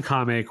like one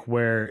comic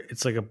where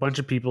it's like a bunch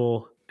of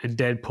people and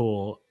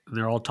Deadpool, and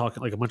they're all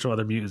talking like a bunch of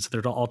other mutants.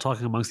 They're all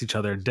talking amongst each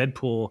other, and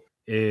Deadpool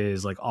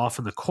is like off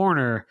in the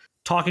corner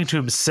talking to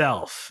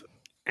himself,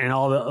 and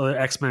all the other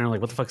X-Men are like,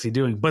 what the fuck is he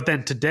doing? But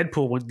then to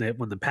Deadpool,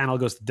 when the panel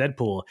goes to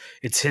Deadpool,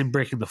 it's him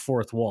breaking the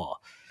fourth wall.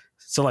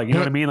 So like, you know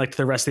what I mean? Like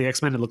the rest of the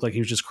X-Men, it looked like he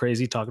was just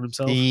crazy talking to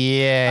himself.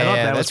 Yeah, I thought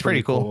that was that's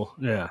pretty cool.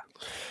 Yeah.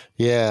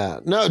 Yeah.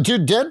 No,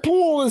 dude,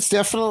 Deadpool is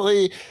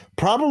definitely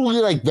probably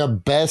like the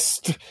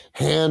best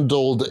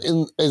handled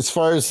in as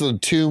far as the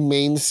two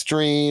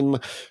mainstream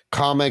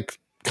comic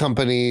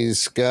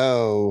companies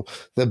go,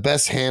 the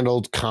best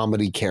handled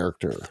comedy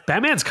character.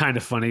 Batman's kind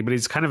of funny, but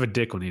he's kind of a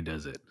dick when he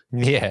does it.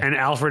 Yeah. And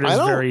Alfred is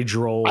very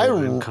droll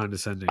and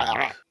condescending.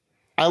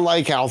 I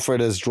like Alfred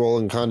as droll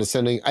and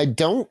condescending.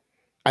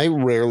 I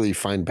rarely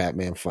find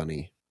Batman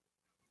funny.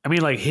 I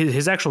mean, like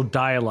his actual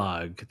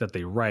dialogue that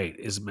they write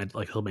is meant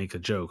like he'll make a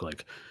joke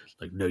like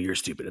no, you're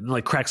stupid, and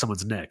like crack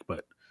someone's neck,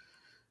 but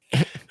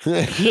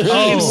he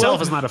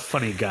himself is not a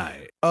funny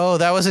guy. Oh,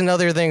 that was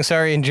another thing.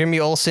 Sorry, and Jimmy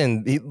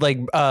Olsen,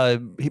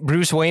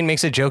 Bruce Wayne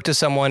makes a joke to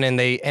someone, and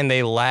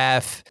they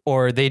laugh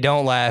or they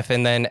don't laugh,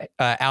 and then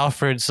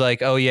Alfred's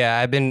like, "Oh yeah,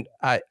 I've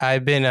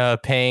been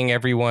paying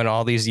everyone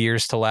all these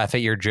years to laugh at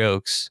your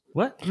jokes."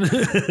 What?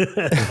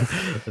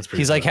 That's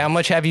He's like, "How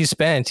much have you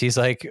spent?" He's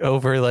like,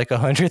 "Over like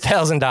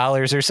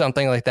 $100,000 or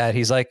something like that."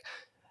 He's like,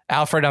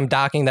 "Alfred, I'm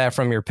docking that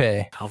from your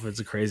pay." Alfred's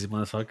a crazy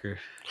motherfucker.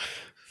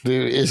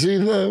 Dude, is he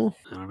though?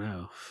 I don't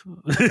know.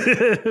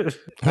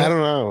 I don't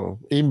know.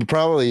 He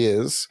probably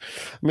is.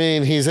 I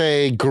mean, he's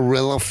a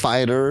guerrilla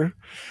fighter.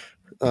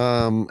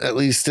 At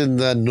least in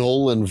the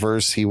Nolan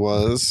verse, he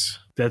was.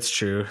 That's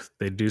true.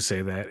 They do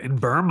say that. In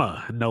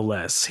Burma, no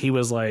less. He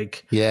was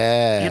like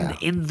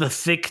in the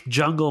thick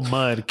jungle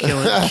mud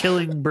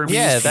killing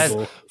Burmese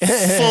people.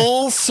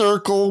 Full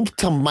circle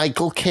to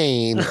Michael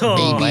Caine, baby.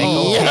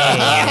 Michael Caine.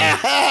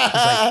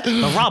 Like,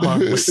 the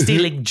robber was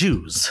stealing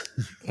Jews.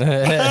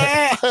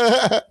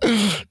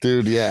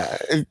 Dude, yeah.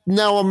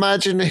 Now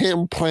imagine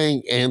him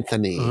playing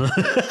Anthony.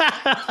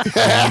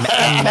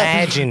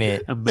 Imagine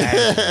it.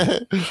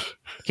 Imagine.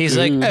 He's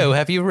like, oh,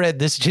 have you read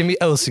this Jimmy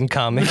Olsen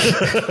comic?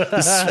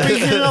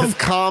 Speaking of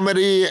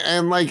comedy,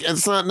 and like,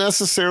 it's not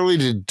necessarily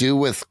to do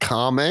with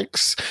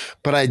comics,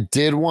 but I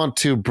did want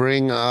to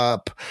bring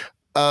up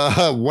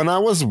when I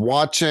was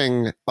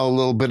watching a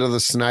little bit of the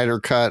Snyder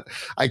Cut,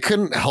 I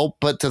couldn't help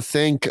but to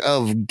think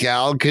of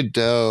Gal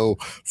Gadot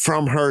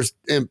from her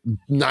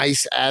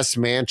nice ass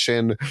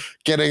mansion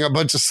getting a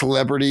bunch of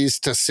celebrities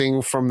to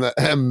sing from the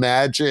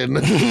Imagine.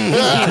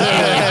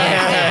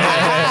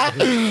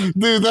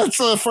 Dude, that's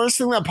the first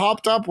thing that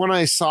popped up when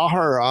I saw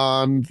her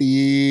in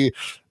the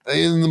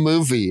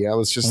movie. I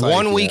was just like,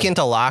 1 week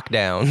into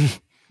lockdown.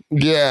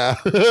 Yeah.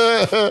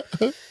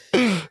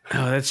 Oh,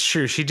 that's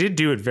true. She did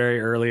do it very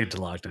early into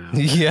lockdown.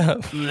 Yeah.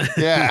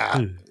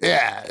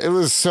 Yeah. It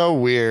was so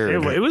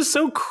weird. It was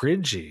so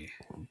cringy.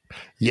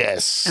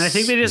 Yes. And I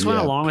think they just went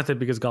along with it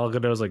because Gal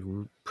Gadot was like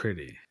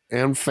pretty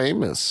and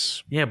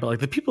famous. Yeah, but like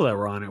the people that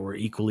were on it were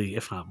equally,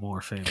 if not more,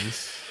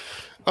 famous.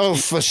 Oh,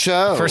 for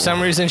sure. For some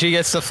reason, she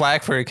gets the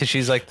flack for it because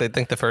she's like, I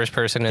think the first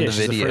person in the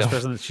video. The first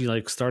person that she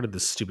like started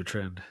this stupid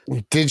trend.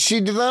 Did she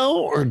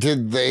though, or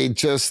did they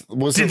just?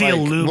 Did the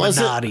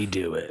Illuminati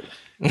do it?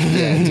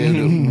 Yeah,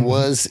 dude.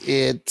 Was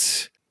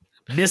it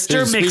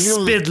Mr.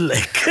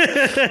 McSpidlick?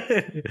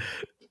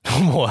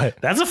 What?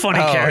 That's a funny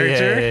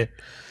character. Yeah.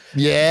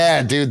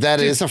 Yeah, dude, that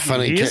is a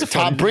funny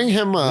character. Bring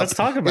him up. Let's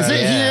talk about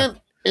it.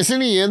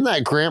 Isn't he in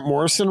that Grant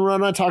Morrison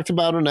run I talked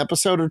about an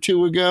episode or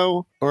two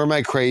ago? Or am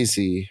I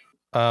crazy?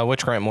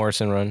 Which Grant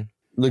Morrison run?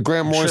 The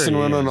Grant Morrison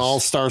run on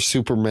All-Star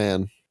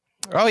Superman.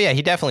 Oh yeah,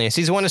 he definitely is.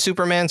 He's one of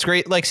Superman's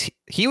great. Like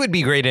he would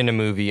be great in a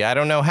movie. I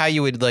don't know how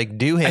you would like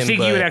do him. I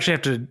think you would actually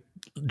have to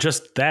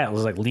just that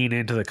was like lean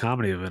into the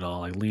comedy of it all,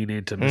 like lean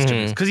into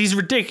Mr. because he's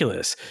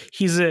ridiculous.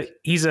 He's a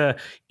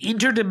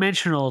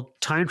interdimensional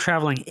time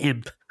traveling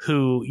imp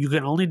who you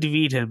can only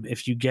defeat him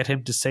if you get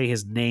him to say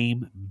his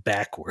name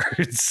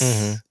backwards.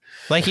 Mm-hmm.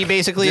 Like he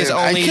basically is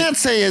only. I can't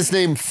say his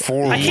name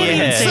forward. I can't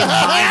even say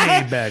my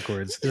name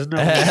backwards. There's no.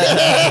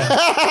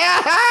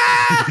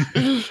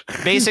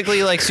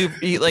 Basically, like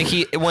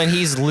when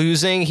he's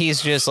losing,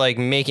 he's just like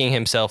making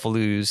himself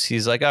lose.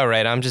 He's like, all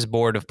right, I'm just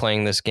bored of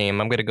playing this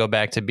game. I'm gonna go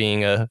back to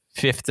being a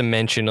fifth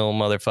dimensional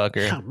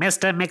motherfucker.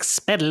 Mr.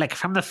 McSpidlick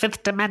from the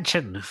fifth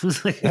dimension.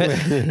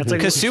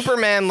 Because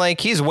Superman,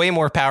 like, he's way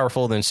more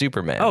powerful than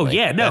Superman. Oh like,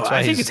 yeah, no,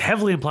 I think it's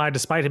heavily implied,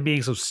 despite him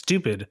being so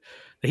stupid.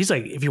 He's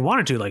like, if you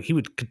wanted to, like, he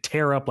could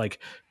tear up like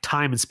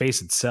time and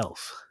space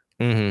itself.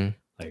 Mm-hmm.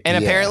 Like,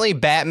 and apparently,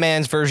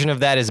 Batman's version of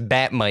that is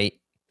Batmite.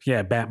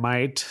 Yeah,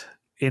 Batmite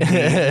in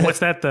the, what's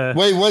that? The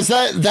Wait, was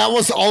that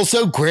was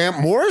also Grant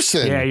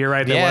Morrison? yeah, you're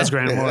right. That Yeah. was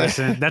Grant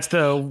Morrison. That's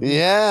the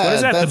Yeah, What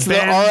is that? that's The the,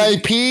 band-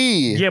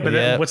 R.I.P. yeah, but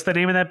Yeah. what's the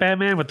name of that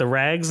Batman with the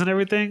rags and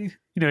everything?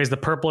 You know, he's the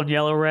purple and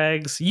yellow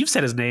rags. You've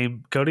said his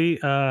name, Cody.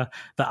 The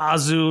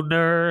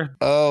Azunur.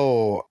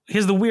 Oh, He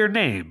has the weird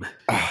name.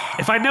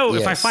 If I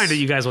Yes. find it,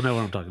 you guys will know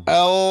what I'm talking about.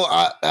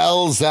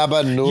 El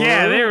Zabanur.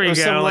 Yeah, there we or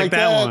go, something like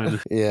that one.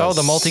 Yes. Oh,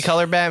 the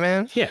multicolored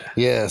Batman? Yeah.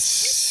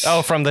 Yes.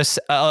 Oh, from this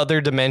other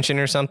dimension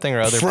or something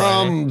or other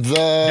planet? from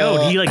the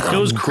No, he like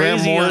goes Grant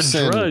crazy on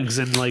Morrison. drugs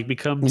and like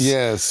becomes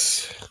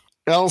Yes,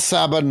 El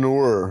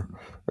Sabanur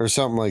or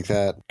something like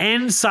that.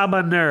 En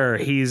Sabanur.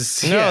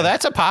 He's No, yeah.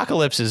 that's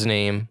Apocalypse's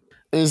name.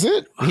 Is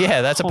it?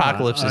 Yeah, that's Hold on.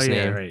 Apocalypse's Oh,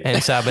 yeah, name. right.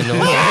 And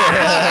Sabanur.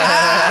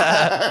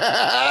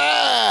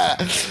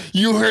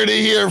 You heard it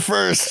here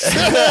first.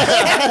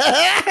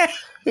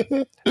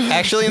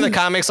 Actually, in the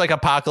comics, like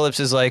Apocalypse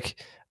is like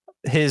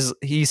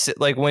he's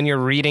like when you're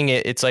reading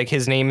it, it's like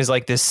his name is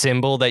like this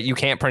symbol that you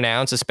can't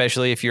pronounce,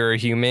 especially if you're a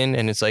human.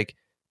 And it's like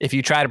if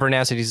you try to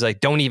pronounce it, he's like,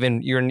 don't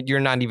even you're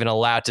not even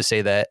allowed to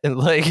say that. And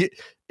like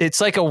it's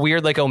like a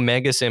weird like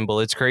omega symbol.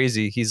 It's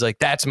crazy. He's like,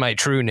 that's my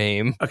true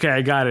name. Okay,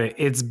 I got it.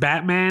 It's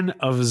Batman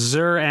of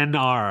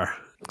Zur-En-Ar.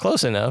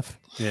 Close enough.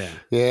 Yeah.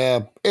 Yeah,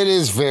 it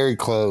is very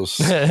close.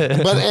 But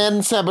En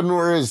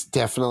Sabanur is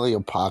definitely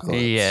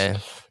Apocalypse. Yeah.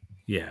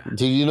 Yeah.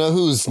 Do you know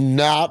who's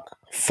not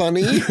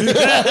funny?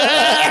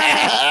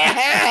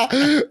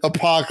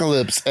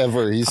 Apocalypse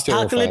ever. He's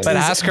Apocalypse But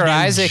terrifying. Oscar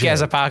Isaac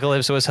as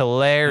Apocalypse was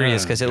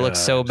hilarious Oh, because it looks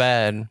so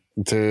bad.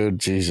 Dude,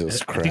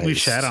 Jesus I Christ. think we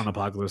shat on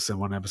Apocalypse in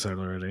one episode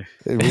already.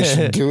 We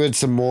should do it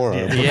some more.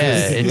 Yeah. because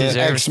Yeah, it the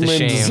deserves the X-Men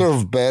shame.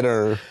 deserve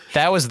better.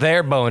 That was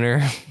their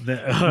boner.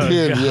 Oh,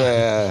 Dude, God.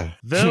 yeah.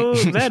 Though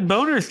that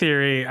boner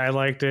theory, I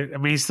liked it. I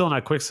mean, he's still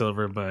not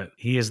Quicksilver, but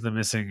he is the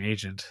missing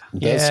agent.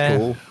 That's Yeah.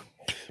 cool.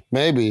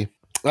 Maybe.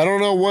 I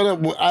don't know what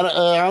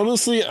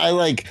honestly, I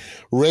like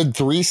read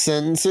 3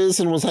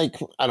 sentences and was like,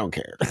 I don't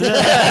care.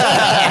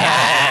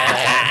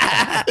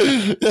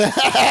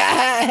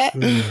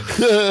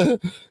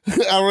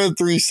 I read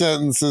 3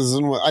 sentences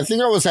and I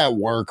think I was at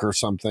work or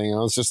something. I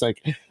was just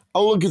like,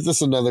 I'll look at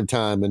this another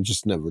time and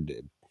just never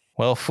did.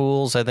 Well,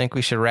 fools, I think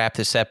we should wrap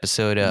this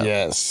episode up.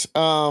 Yes.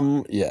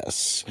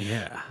 Yes.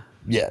 Yeah.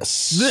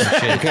 Yes.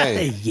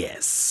 Okay.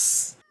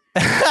 Yes.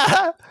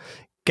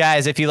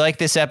 Guys, if you like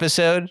this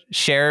episode,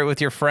 share it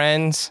with your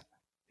friends.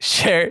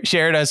 Share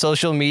it on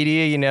social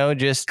media, you know,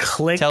 just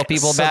Click tell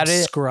people about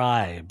it.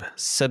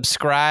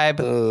 Subscribe.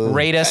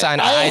 Rate us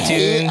on I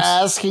hate iTunes.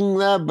 asking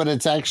that, but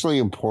it's actually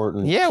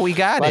important. Yeah, we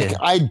got Like, it.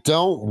 I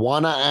don't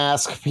want to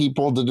ask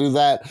people to do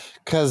that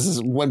because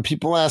when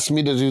people ask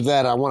me to do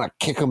that, I want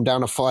to kick them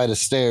down a flight of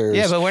stairs.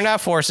 Yeah, but we're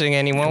not forcing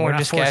anyone. We're not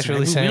just forcing it. casually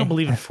We saying, don't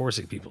believe in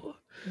forcing people.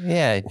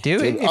 yeah, do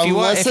it Dude, if you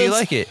want, unless if you it's-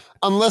 like it.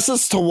 Unless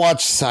it's to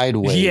watch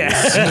Sideways. Yeah.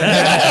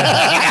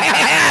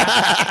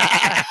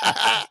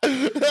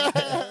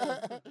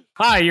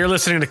 Hi, you're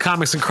listening to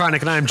Comics and Chronic,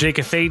 and I'm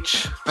Jacob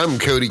H. I'm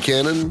Cody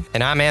Cannon.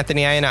 And I'm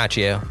Anthony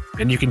Iannaccio.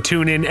 And you can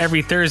tune in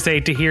every Thursday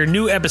to hear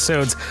new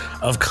episodes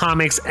of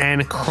Comics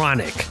and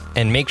Chronic.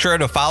 And make sure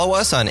to follow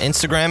us on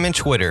Instagram and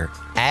Twitter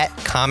at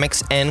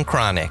Comics N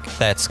Chronic.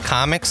 That's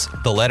comics,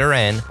 the letter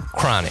N,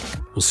 Chronic.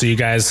 We'll see you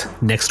guys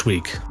next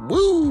week.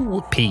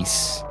 Woo!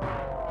 Peace.